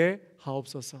흐르게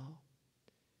하옵소서.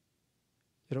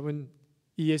 여러분,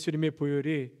 이 예수님의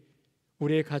보혈이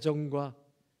우리의 가정과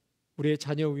우리의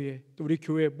자녀 위에 또 우리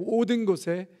교회 모든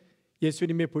곳에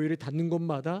예수님의 보혈이 닿는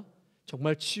곳마다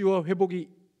정말 치유와 회복이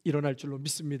일어날 줄로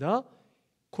믿습니다.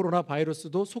 코로나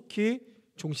바이러스도 속히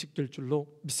종식될 줄로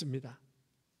믿습니다.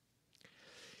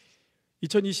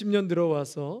 2020년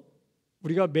들어와서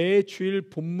우리가 매 주일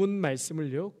본문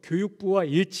말씀을요, 교육부와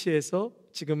일치해서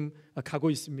지금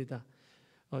가고 있습니다.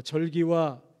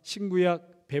 절기와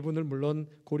신구약 배분을 물론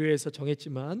고려해서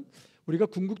정했지만 우리가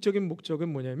궁극적인 목적은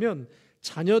뭐냐면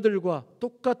자녀들과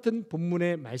똑같은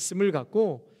본문의 말씀을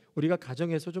갖고 우리가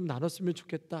가정에서 좀 나눴으면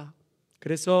좋겠다.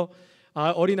 그래서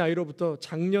어린아이로부터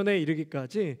장년에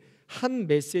이르기까지 한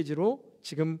메시지로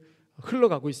지금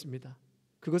흘러가고 있습니다.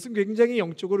 그것은 굉장히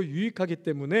영적으로 유익하기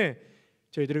때문에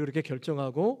저희들이 그렇게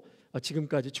결정하고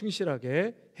지금까지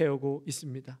충실하게 해오고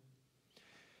있습니다.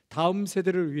 다음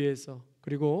세대를 위해서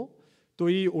그리고 또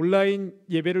이 온라인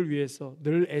예배를 위해서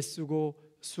늘 애쓰고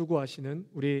수고하시는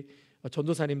우리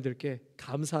전도사님들께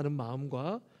감사하는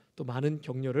마음과 또 많은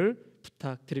격려를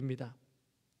부탁드립니다.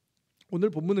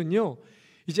 오늘 본문은요,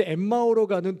 이제 엠마오로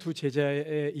가는 두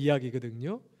제자의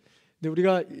이야기거든요. 근데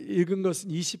우리가 읽은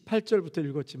것은 28절부터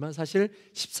읽었지만 사실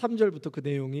 13절부터 그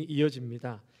내용이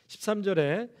이어집니다.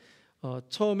 13절에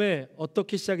처음에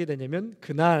어떻게 시작이 되냐면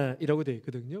그날이라고 되어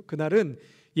있거든요. 그날은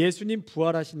예수님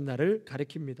부활하신 날을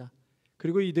가리킵니다.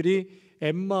 그리고 이들이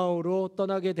엠마오로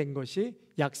떠나게 된 것이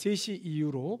약 3시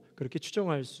이후로 그렇게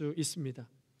추정할 수 있습니다.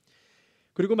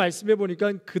 그리고 말씀해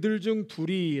보니까 그들 중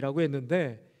둘이라고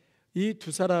했는데 이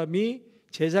두 사람이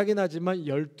제자긴 하지만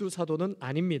 12사도는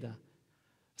아닙니다.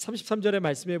 33절의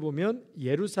말씀해 보면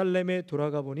예루살렘에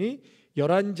돌아가 보니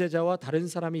 11제자와 다른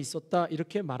사람이 있었다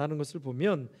이렇게 말하는 것을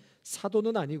보면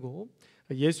사도는 아니고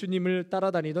예수님을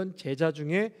따라다니던 제자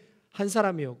중에 한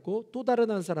사람이었고, 또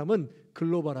다른 한 사람은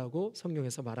글로바라고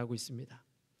성경에서 말하고 있습니다.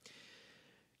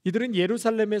 이들은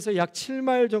예루살렘에서 약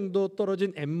 7마일 정도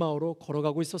떨어진 엠마오로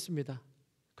걸어가고 있었습니다.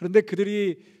 그런데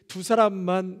그들이 두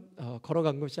사람만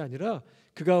걸어간 것이 아니라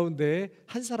그 가운데에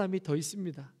한 사람이 더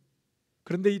있습니다.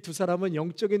 그런데 이 두 사람은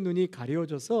영적인 눈이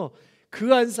가려져서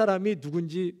그 한 사람이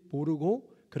누군지 모르고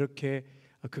그렇게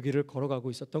그 길을 걸어가고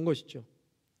있었던 것이죠.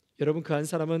 여러분, 그 한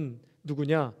사람은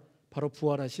누구냐? 바로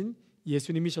부활하신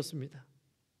예수님이셨습니다.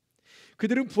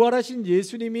 그들은 부활하신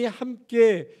예수님이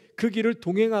함께 그 길을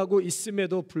동행하고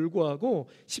있음에도 불구하고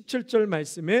 17절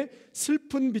말씀에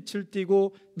슬픈 빛을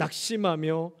띠고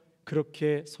낙심하며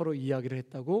그렇게 서로 이야기를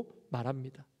했다고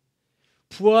말합니다.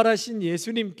 부활하신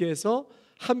예수님께서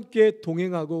함께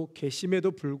동행하고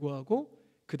계심에도 불구하고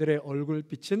그들의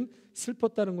얼굴빛은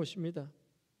슬펐다는 것입니다.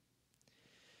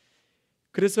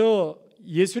 그래서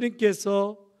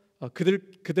예수님께서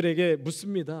그들에게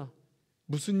묻습니다.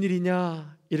 무슨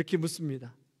일이냐? 이렇게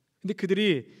묻습니다. 근데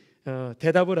그들이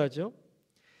대답을 하죠.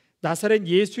 나사렛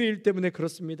예수의 일 때문에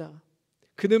그렇습니다.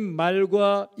 그는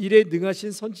말과 일에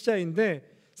능하신 선지자인데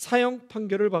사형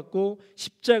판결을 받고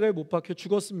십자가에 못 박혀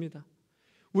죽었습니다.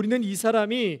 우리는 이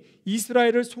사람이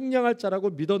이스라엘을 속량할 자라고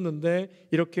믿었는데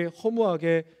이렇게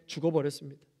허무하게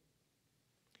죽어버렸습니다.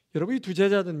 여러분, 이 두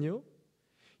제자는요,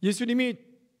 예수님이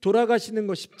돌아가시는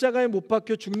것, 십자가에 못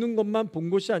박혀 죽는 것만 본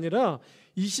것이 아니라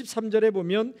 23절에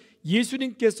보면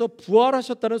예수님께서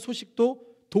부활하셨다는 소식도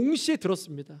동시에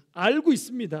들었습니다. 알고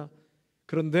있습니다.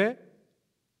 그런데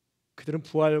그들은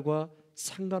부활과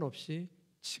상관없이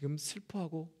지금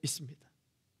슬퍼하고 있습니다.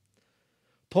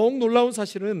 더욱 놀라운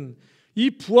사실은 이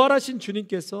부활하신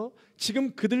주님께서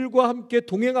지금 그들과 함께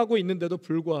동행하고 있는데도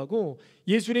불구하고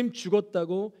예수님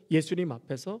죽었다고 예수님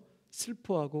앞에서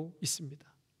슬퍼하고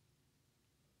있습니다.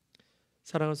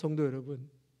 사랑하는 성도 여러분,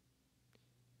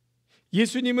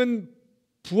 예수님은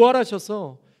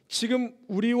부활하셔서 지금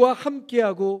우리와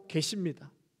함께하고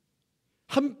계십니다.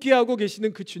 함께하고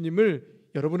계시는 그 주님을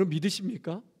여러분은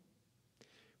믿으십니까?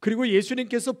 그리고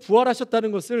예수님께서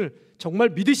부활하셨다는 것을 정말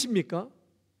믿으십니까?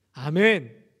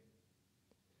 아멘.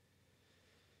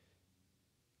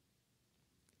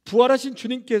 부활하신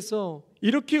주님께서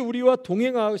이렇게 우리와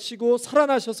동행하시고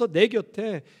살아나셔서 내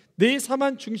곁에 내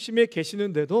삶 중심에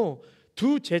계시는데도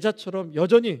두 제자처럼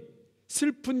여전히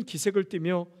슬픈 기색을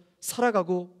띠며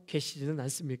살아가고 계시지는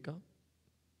않습니까?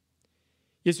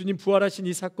 예수님 부활하신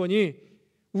이 사건이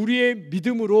우리의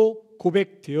믿음으로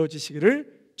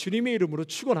고백되어지시기를 주님의 이름으로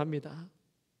축원합니다.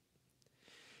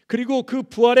 그리고 그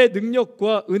부활의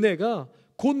능력과 은혜가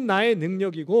곧 나의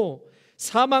능력이고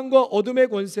사망과 어둠의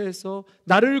권세에서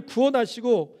나를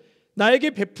구원하시고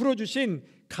나에게 베풀어 주신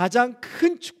가장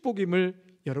큰 축복임을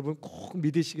여러분 꼭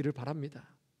믿으시기를 바랍니다.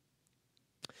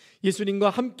 예수님과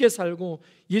함께 살고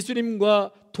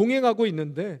예수님과 동행하고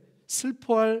있는데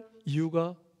슬퍼할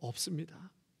이유가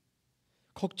없습니다.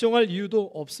 걱정할 이유도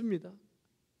없습니다.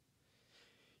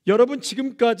 여러분,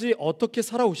 지금까지 어떻게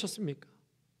살아오셨습니까?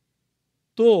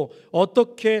 또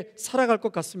어떻게 살아갈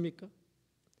것 같습니까?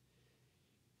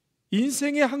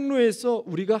 인생의 항로에서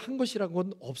우리가 한 것이란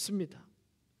건 없습니다.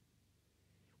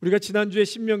 우리가 지난주에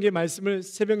신명기의 말씀을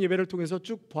새벽 예배를 통해서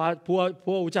쭉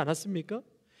보아오지 않았습니까?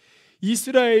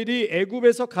 이스라엘이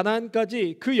애굽에서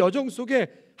가나안까지 그 여정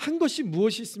속에 한 것이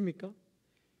무엇이 있습니까?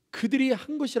 그들이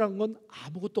한 것이란 건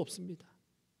아무것도 없습니다.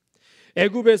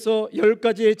 애굽에서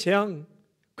 10가지의 재앙,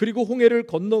 그리고 홍해를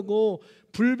건너고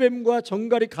불뱀과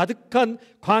정갈이 가득한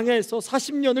광야에서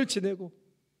 40년을 지내고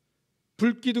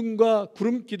불기둥과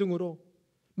구름기둥으로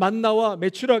만나와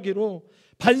메추라기로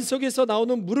반석에서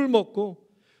나오는 물을 먹고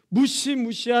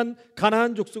무시무시한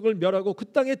가나안 족속을 멸하고 그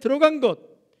땅에 들어간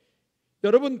것,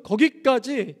 여러분,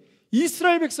 거기까지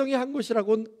이스라엘 백성이 한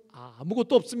것이라고는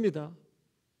아무것도 없습니다.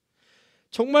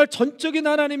 정말 전적인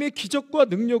하나님의 기적과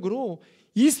능력으로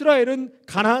이스라엘은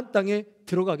가나안 땅에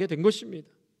들어가게 된 것입니다.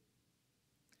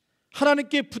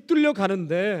 하나님께 붙들려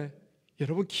가는데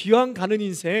여러분, 기왕 가는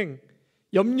인생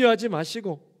염려하지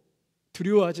마시고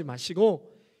두려워하지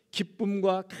마시고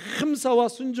기쁨과 감사와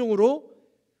순종으로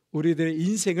우리들의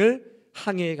인생을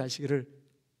항해해 가시기를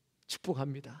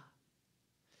축복합니다.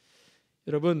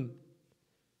 여러분,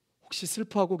 혹시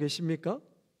슬퍼하고 계십니까?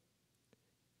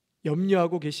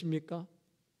 염려하고 계십니까?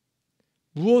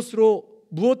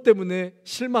 무엇 때문에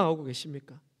실망하고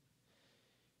계십니까?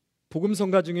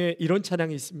 복음성가 중에 이런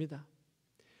찬양이 있습니다.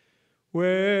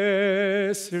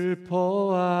 왜 슬퍼하느냐,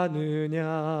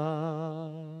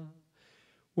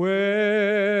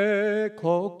 왜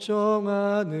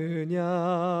걱정하느냐,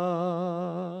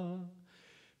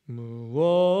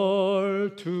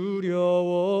 무얼 두려워하느냐,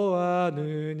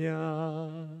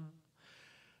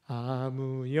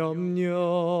 아무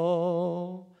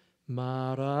염려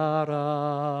말아라.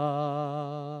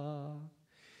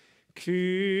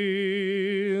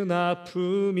 큰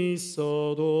아픔이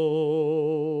있어도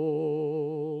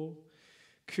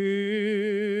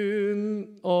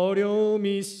큰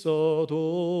어려움이 있어도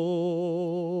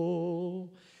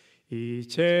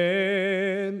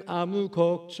이젠 아무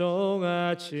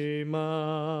걱정하지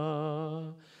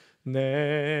마.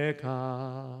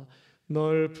 내가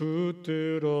널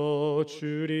붙들어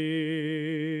주리.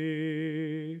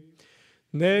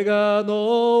 내가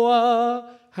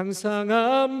너와 항상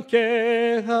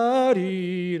함께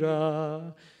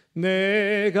하리라.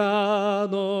 내가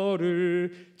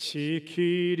너를 지키리라.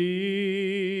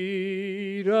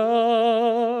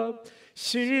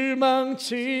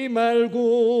 실망치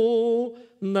말고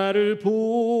나를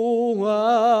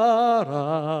보아라.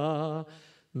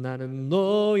 나는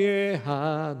너의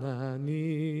하나님이라.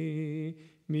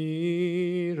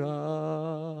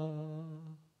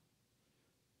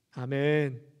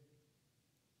 아멘.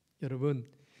 여러분,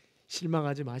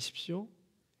 실망하지 마십시오.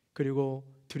 그리고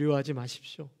두려워하지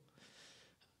마십시오.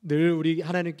 늘 우리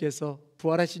하나님께서,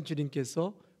 부활하신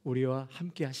주님께서 우리와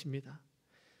함께 하십니다.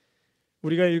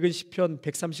 우리가 읽은 시편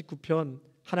 139편,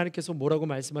 하나님께서 뭐라고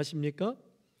말씀하십니까?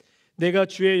 내가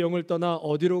주의 영을 떠나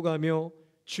어디로 가며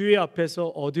주의 앞에서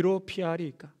어디로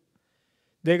피하리이까?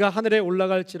 내가 하늘에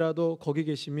올라갈지라도 거기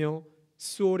계시며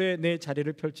수월에 내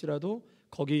자리를 펼지라도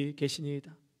거기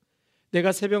계시니이다.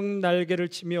 내가 새벽 날개를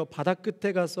치며 바다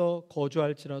끝에 가서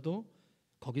거주할지라도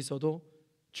거기서도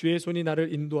주의 손이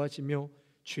나를 인도하시며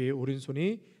주의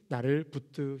오른손이 나를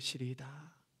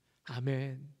붙드시리이다.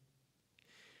 아멘.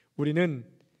 우리는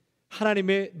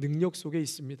하나님의 능력 속에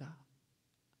있습니다.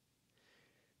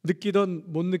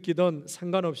 느끼던 못 느끼던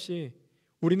상관없이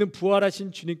우리는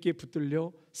부활하신 주님께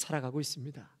붙들려 살아가고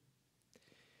있습니다.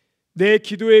 내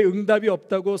기도에 응답이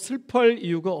없다고 슬퍼할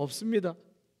이유가 없습니다.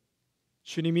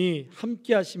 주님이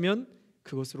함께 하시면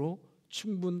그것으로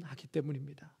충분하기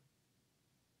때문입니다.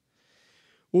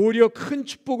 오히려 큰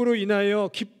축복으로 인하여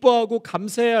기뻐하고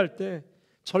감사해야 할 때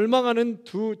절망하는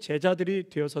두 제자들이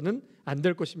되어서는 안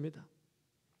될 것입니다.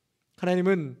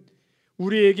 하나님은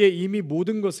우리에게 이미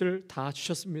모든 것을 다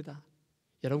주셨습니다.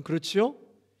 여러분 그렇지요?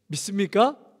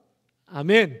 믿습니까?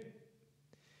 아멘.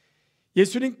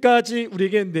 예수님까지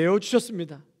우리에게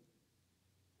내어주셨습니다.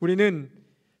 우리는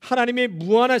하나님의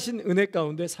무한하신 은혜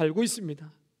가운데 살고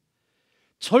있습니다.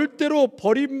 절대로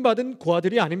버림받은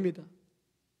고아들이 아닙니다.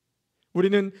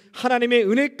 우리는 하나님의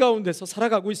은혜 가운데서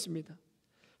살아가고 있습니다.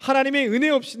 하나님의 은혜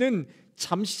없이는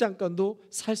잠시 잠깐도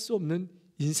살 수 없는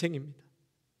인생입니다.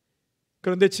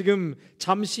 그런데 지금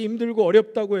잠시 힘들고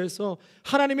어렵다고 해서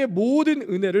하나님의 모든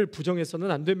은혜를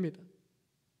부정해서는 안 됩니다.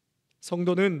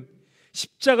 성도는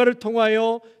십자가를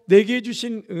통하여 내게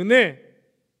주신 은혜,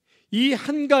 이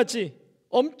한 가지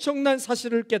엄청난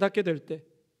사실을 깨닫게 될 때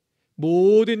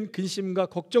모든 근심과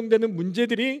걱정되는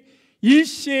문제들이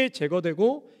일시에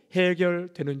제거되고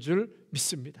해결되는 줄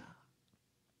믿습니다.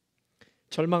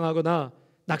 절망하거나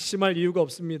낙심할 이유가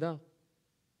없습니다.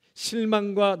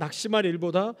 실망과 낙심할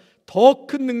일보다 더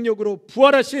큰 능력으로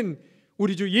부활하신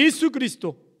우리 주 예수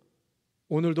그리스도,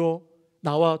 오늘도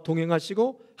나와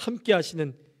동행하시고 함께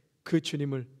하시는 그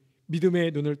주님을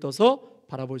믿음의 눈을 떠서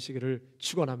바라보시기를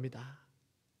축원합니다.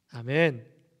 아멘.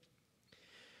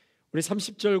 우리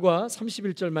 30절과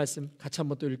 31절 말씀 같이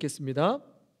한번 또 읽겠습니다.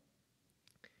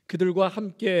 그들과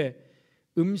함께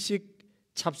음식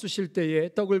잡수실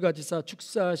때에 떡을 가지사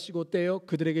축사하시고 떼어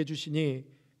그들에게 주시니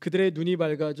그들의 눈이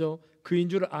밝아져 그인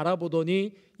줄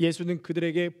알아보더니 예수는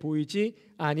그들에게 보이지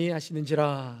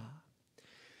아니하시는지라.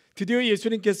 드디어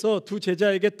예수님께서 두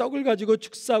제자에게 떡을 가지고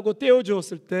축사하고 떼어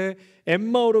주었을 때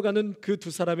엠마오로 가는 그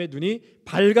두 사람의 눈이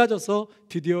밝아져서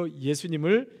드디어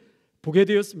예수님을 보게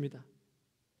되었습니다.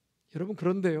 여러분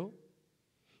그런데요,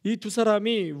 이 두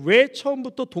사람이 왜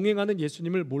처음부터 동행하는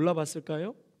예수님을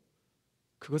몰라봤을까요?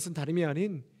 그것은 다름이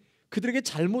아닌 그들에게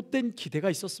잘못된 기대가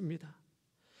있었습니다.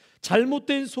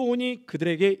 잘못된 소원이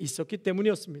그들에게 있었기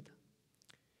때문이었습니다.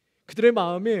 그들의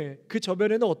마음에 그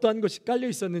저변에는 어떠한 것이 깔려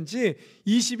있었는지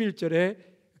 21절에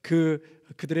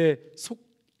그들의 속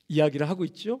이야기를 하고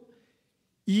있죠.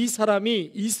 이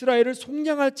사람이 이스라엘을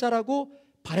속량할 자라고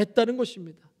바랬다는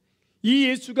것입니다. 이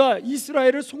예수가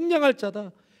이스라엘을 속량할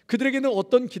자다. 그들에게는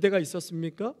어떤 기대가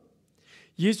있었습니까?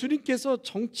 예수님께서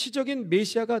정치적인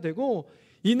메시아가 되고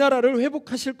이 나라를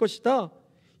회복하실 것이다,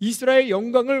 이스라엘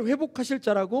영광을 회복하실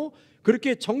자라고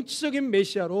그렇게 정치적인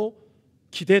메시아로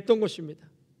기대했던 것입니다.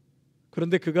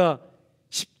 그런데 그가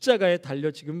십자가에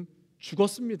달려 지금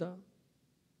죽었습니다.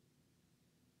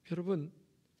 여러분,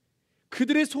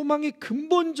 그들의 소망이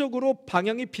근본적으로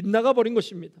방향이 빗나가 버린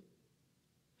것입니다.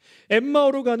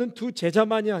 엠마오로 가는 두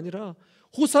제자만이 아니라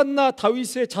호산나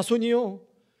다윗의 자손이요,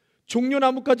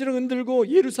 종려나무까지를 흔들고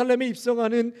예루살렘에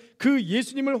입성하는 그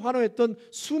예수님을 환호했던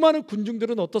수많은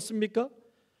군중들은 어떻습니까?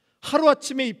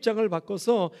 하루아침에 입장을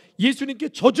바꿔서 예수님께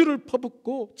저주를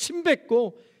퍼붓고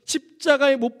침뱉고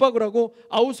십자가에 못 박으라고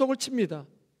아우성을 칩니다.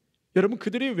 여러분,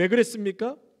 그들이 왜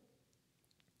그랬습니까?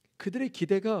 그들의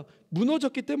기대가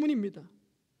무너졌기 때문입니다.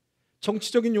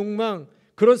 정치적인 욕망,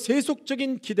 그런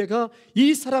세속적인 기대가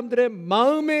이 사람들의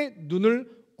마음의 눈을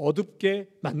어둡게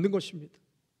만든 것입니다.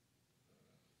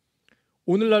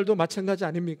 오늘날도 마찬가지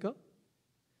아닙니까?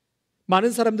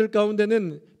 많은 사람들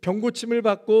가운데는 병고침을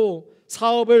받고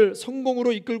사업을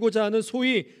성공으로 이끌고자 하는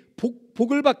소위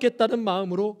복을 받겠다는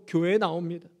마음으로 교회에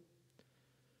나옵니다.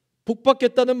 복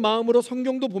받겠다는 마음으로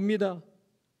성경도 봅니다.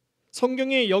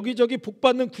 성경에 여기저기 복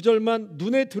받는 구절만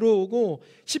눈에 들어오고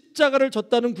십자가를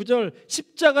졌다는 구절,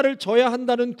 십자가를 져야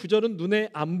한다는 구절은 눈에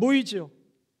안 보이죠.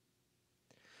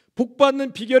 복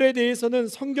받는 비결에 대해서는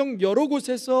성경 여러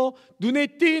곳에서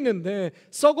눈에 띄는데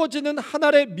썩어지는 한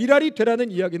알의 밀알이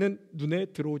되라는 이야기는 눈에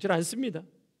들어오질 않습니다.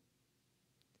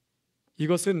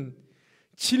 이것은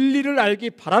진리를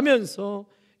알기 바라면서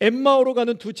엠마오로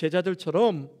가는 두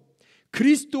제자들처럼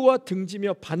그리스도와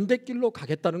등지며 반대길로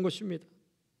가겠다는 것입니다.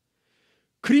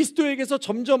 그리스도에게서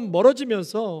점점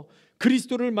멀어지면서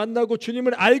그리스도를 만나고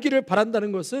주님을 알기를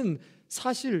바란다는 것은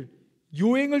사실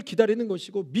요행을 기다리는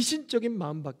것이고 미신적인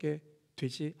마음밖에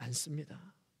되지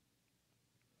않습니다.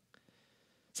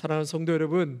 사랑하는 성도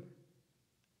여러분,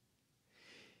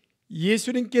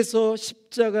 예수님께서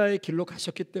십자가의 길로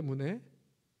가셨기 때문에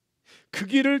그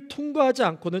길을 통과하지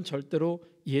않고는 절대로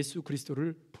예수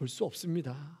그리스도를 볼 수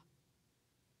없습니다.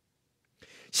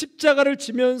 십자가를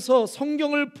지면서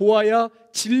성경을 보아야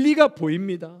진리가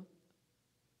보입니다.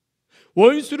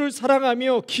 원수를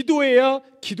사랑하며 기도해야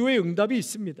기도의 응답이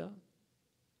있습니다.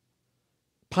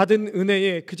 받은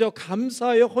은혜에 그저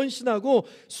감사하여 헌신하고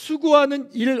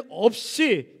수고하는 일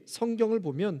없이 성경을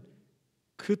보면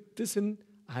그 뜻은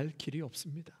알 길이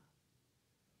없습니다.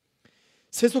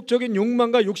 세속적인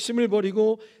욕망과 욕심을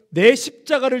버리고 내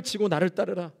십자가를 지고 나를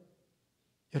따르라.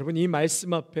 여러분, 이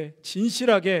말씀 앞에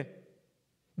진실하게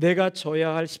내가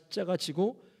져야 할 십자가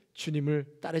지고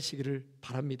주님을 따르기를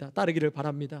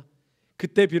바랍니다.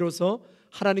 그때 비로소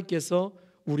하나님께서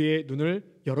우리의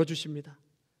눈을 열어주십니다.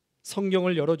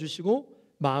 성경을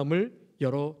열어주시고 마음을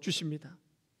열어주십니다.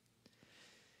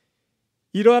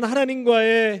 이러한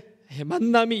하나님과의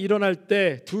만남이 일어날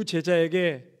때 두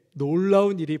제자에게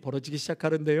놀라운 일이 벌어지기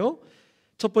시작하는데요,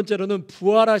 첫 번째로는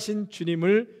부활하신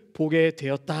주님을 보게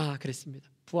되었다 그랬습니다.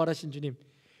 부활하신 주님.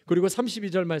 그리고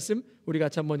 32절 말씀 우리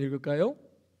같이 한번 읽을까요?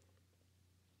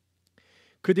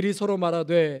 그들이 서로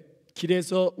말하되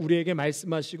길에서 우리에게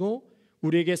말씀하시고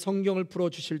우리에게 성경을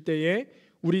풀어주실 때에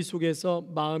우리 속에서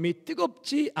마음이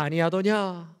뜨겁지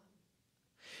아니하더냐.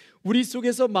 우리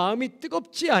속에서 마음이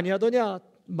뜨겁지 아니하더냐.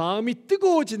 마음이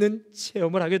뜨거워지는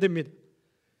체험을 하게 됩니다.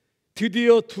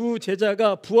 드디어 두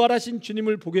제자가 부활하신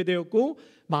주님을 보게 되었고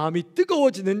마음이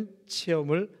뜨거워지는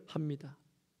체험을 합니다.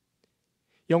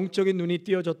 영적인 눈이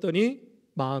띄어졌더니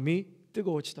마음이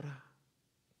뜨거워지더라.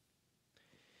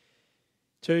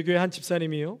 저희 교회 한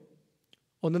집사님이요,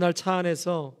 어느 날 차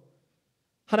안에서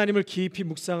하나님을 깊이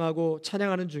묵상하고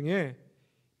찬양하는 중에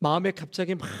마음에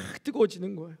갑자기 막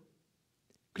뜨거워지는 거예요.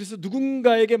 그래서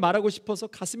누군가에게 말하고 싶어서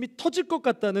가슴이 터질 것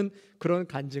같다는 그런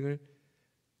간증을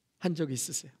한 적이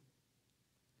있으세요.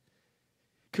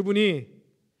 그분이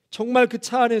정말 그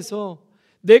차 안에서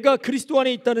내가 그리스도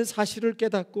안에 있다는 사실을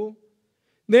깨닫고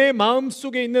내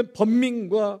마음속에 있는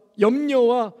번민과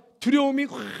염려와 두려움이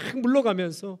확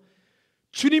물러가면서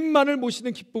주님만을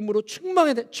모시는 기쁨으로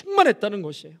충만했다는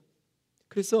것이에요.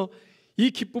 그래서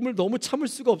이 기쁨을 너무 참을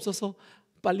수가 없어서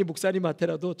빨리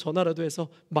목사님한테라도 전화라도 해서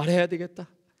말해야 되겠다.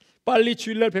 빨리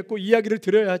주일날 뵙고 이야기를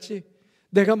드려야지.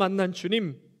 내가 만난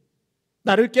주님,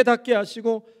 나를 깨닫게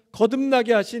하시고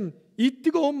거듭나게 하신 이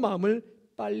뜨거운 마음을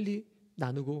빨리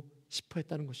나누고 싶어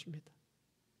했다는 것입니다.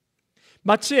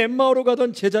 마치 엠마오로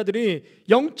가던 제자들이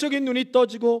영적인 눈이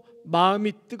떠지고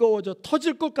마음이 뜨거워져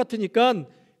터질 것 같으니까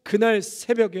그날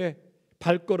새벽에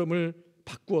발걸음을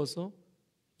바꾸어서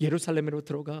예루살렘으로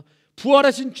들어가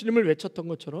부활하신 주님을 외쳤던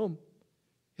것처럼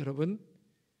여러분,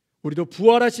 우리도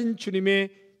부활하신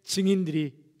주님의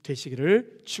증인들이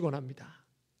되시기를 축원합니다.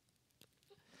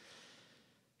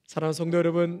 사랑하는 성도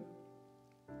여러분,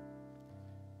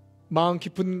 마음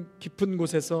깊은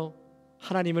곳에서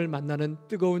하나님을 만나는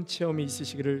뜨거운 체험이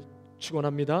있으시기를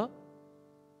축원합니다.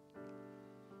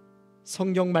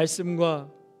 성경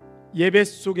말씀과 예배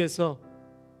속에서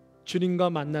주님과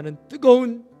만나는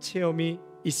뜨거운 체험이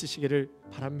있으시기를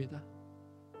바랍니다.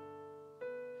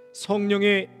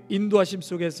 성령의 인도하심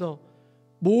속에서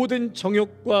모든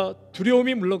정욕과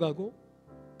두려움이 물러가고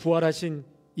부활하신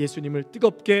예수님을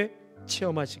뜨겁게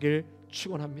체험하시길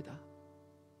축원합니다.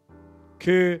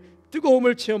 그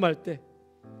뜨거움을 체험할 때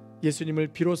예수님을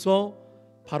비로소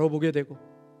바로 보게 되고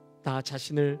나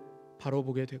자신을 바로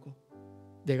보게 되고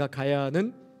내가 가야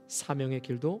하는 사명의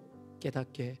길도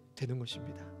깨닫게 되는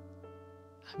것입니다.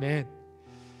 아멘.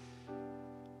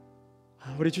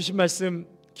 우리 주신 말씀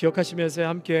기억하시면서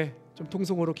함께 좀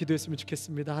통성으로 기도했으면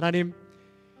좋겠습니다. 하나님,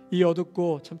 이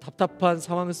어둡고 참 답답한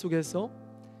상황 속에서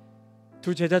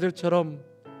두 제자들처럼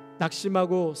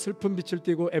낙심하고 슬픈 빛을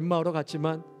띠고 엠마오로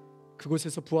갔지만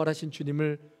그곳에서 부활하신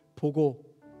주님을 보고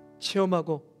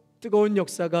체험하고 뜨거운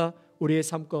역사가 우리의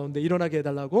삶 가운데 일어나게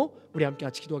해달라고 우리 함께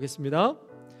같이 기도하겠습니다.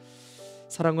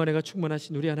 사랑과 은혜가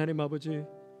충만하신 우리 하나님 아버지,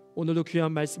 오늘도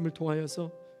귀한 말씀을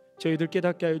통하여서 저희들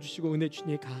깨닫게 하여 주시고 은혜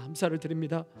주니 감사를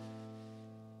드립니다.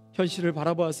 현실을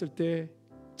바라보았을 때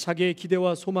자기의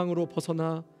기대와 소망으로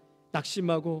벗어나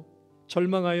낙심하고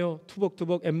절망하여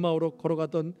투벅투벅 엠마오로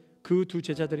걸어가던 그 두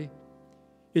제자들이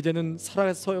이제는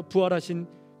살아서 부활하신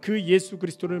그 예수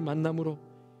그리스도를 만남으로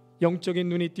영적인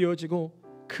눈이 띄어지고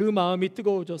그 마음이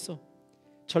뜨거워져서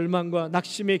절망과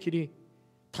낙심의 길이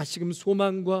다시금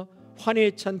소망과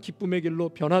환희에 찬 기쁨의 길로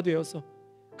변화되어서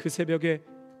그 새벽에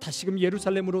다시금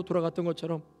예루살렘으로 돌아갔던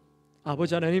것처럼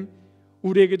아버지 하나님,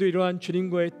 우리에게도 이러한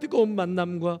주님과의 뜨거운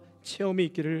만남과 체험이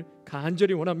있기를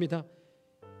간절히 원합니다.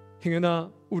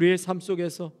 행여나 우리의 삶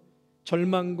속에서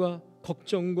절망과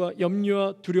걱정과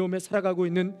염려와 두려움에 살아가고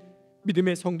있는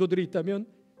믿음의 성도들이 있다면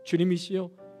주님이시여,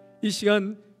 이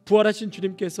시간 부활하신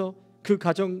주님께서 그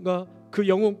가정과 그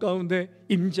영혼 가운데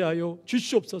임재하여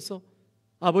주시옵소서.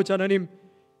 아버지 하나님,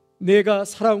 내가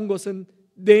살아온 것은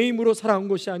내 힘으로 살아온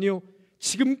것이 아니요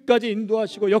지금까지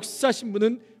인도하시고 역사하신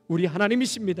분은 우리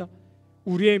하나님이십니다.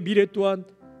 우리의 미래 또한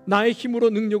나의 힘으로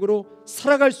능력으로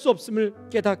살아갈 수 없음을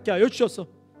깨닫게 하여 주셔서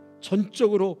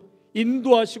전적으로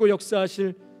인도하시고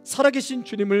역사하실 살아계신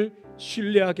주님을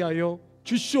신뢰하게 하여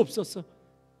주시옵소서.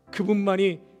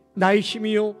 그분만이 나의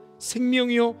힘이요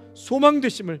생명이요 소망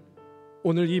되심을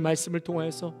오늘 이 말씀을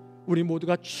통하여서 우리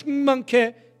모두가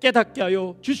충만케 깨닫게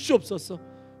하여 주시옵소서.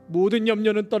 모든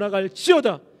염려는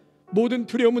떠나갈지어다, 모든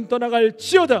두려움은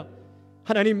떠나갈지어다.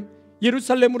 하나님,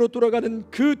 예루살렘으로 돌아가는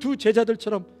그 두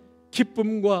제자들처럼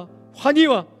기쁨과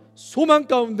환희와 소망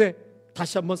가운데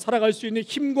다시 한번 살아갈 수 있는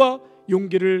힘과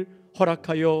용기를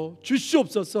허락하여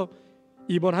주시옵소서.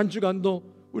 이번 한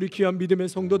주간도 우리 귀한 믿음의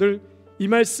성도들 이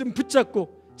말씀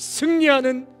붙잡고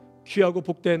승리하는 귀하고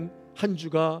복된 한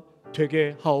주가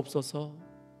되게 하옵소서.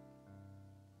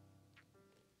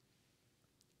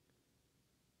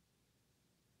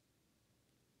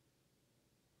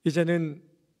 이제는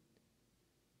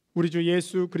우리 주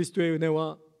예수 그리스도의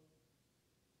은혜와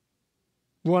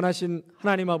무한하신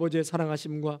하나님 아버지의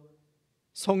사랑하심과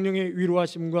성령의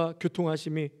위로하심과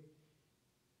교통하심이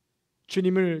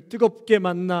주님을 뜨겁게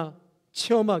만나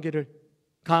체험하기를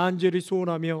간절히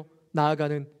소원하며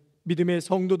나아가는 믿음의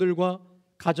성도들과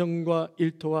가정과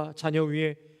일터와 자녀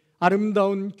위에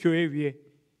아름다운 교회 위에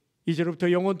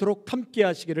이제로부터 영원토록 함께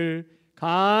하시기를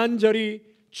간절히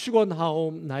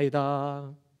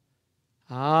축원하옵나이다.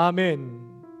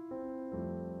 아멘.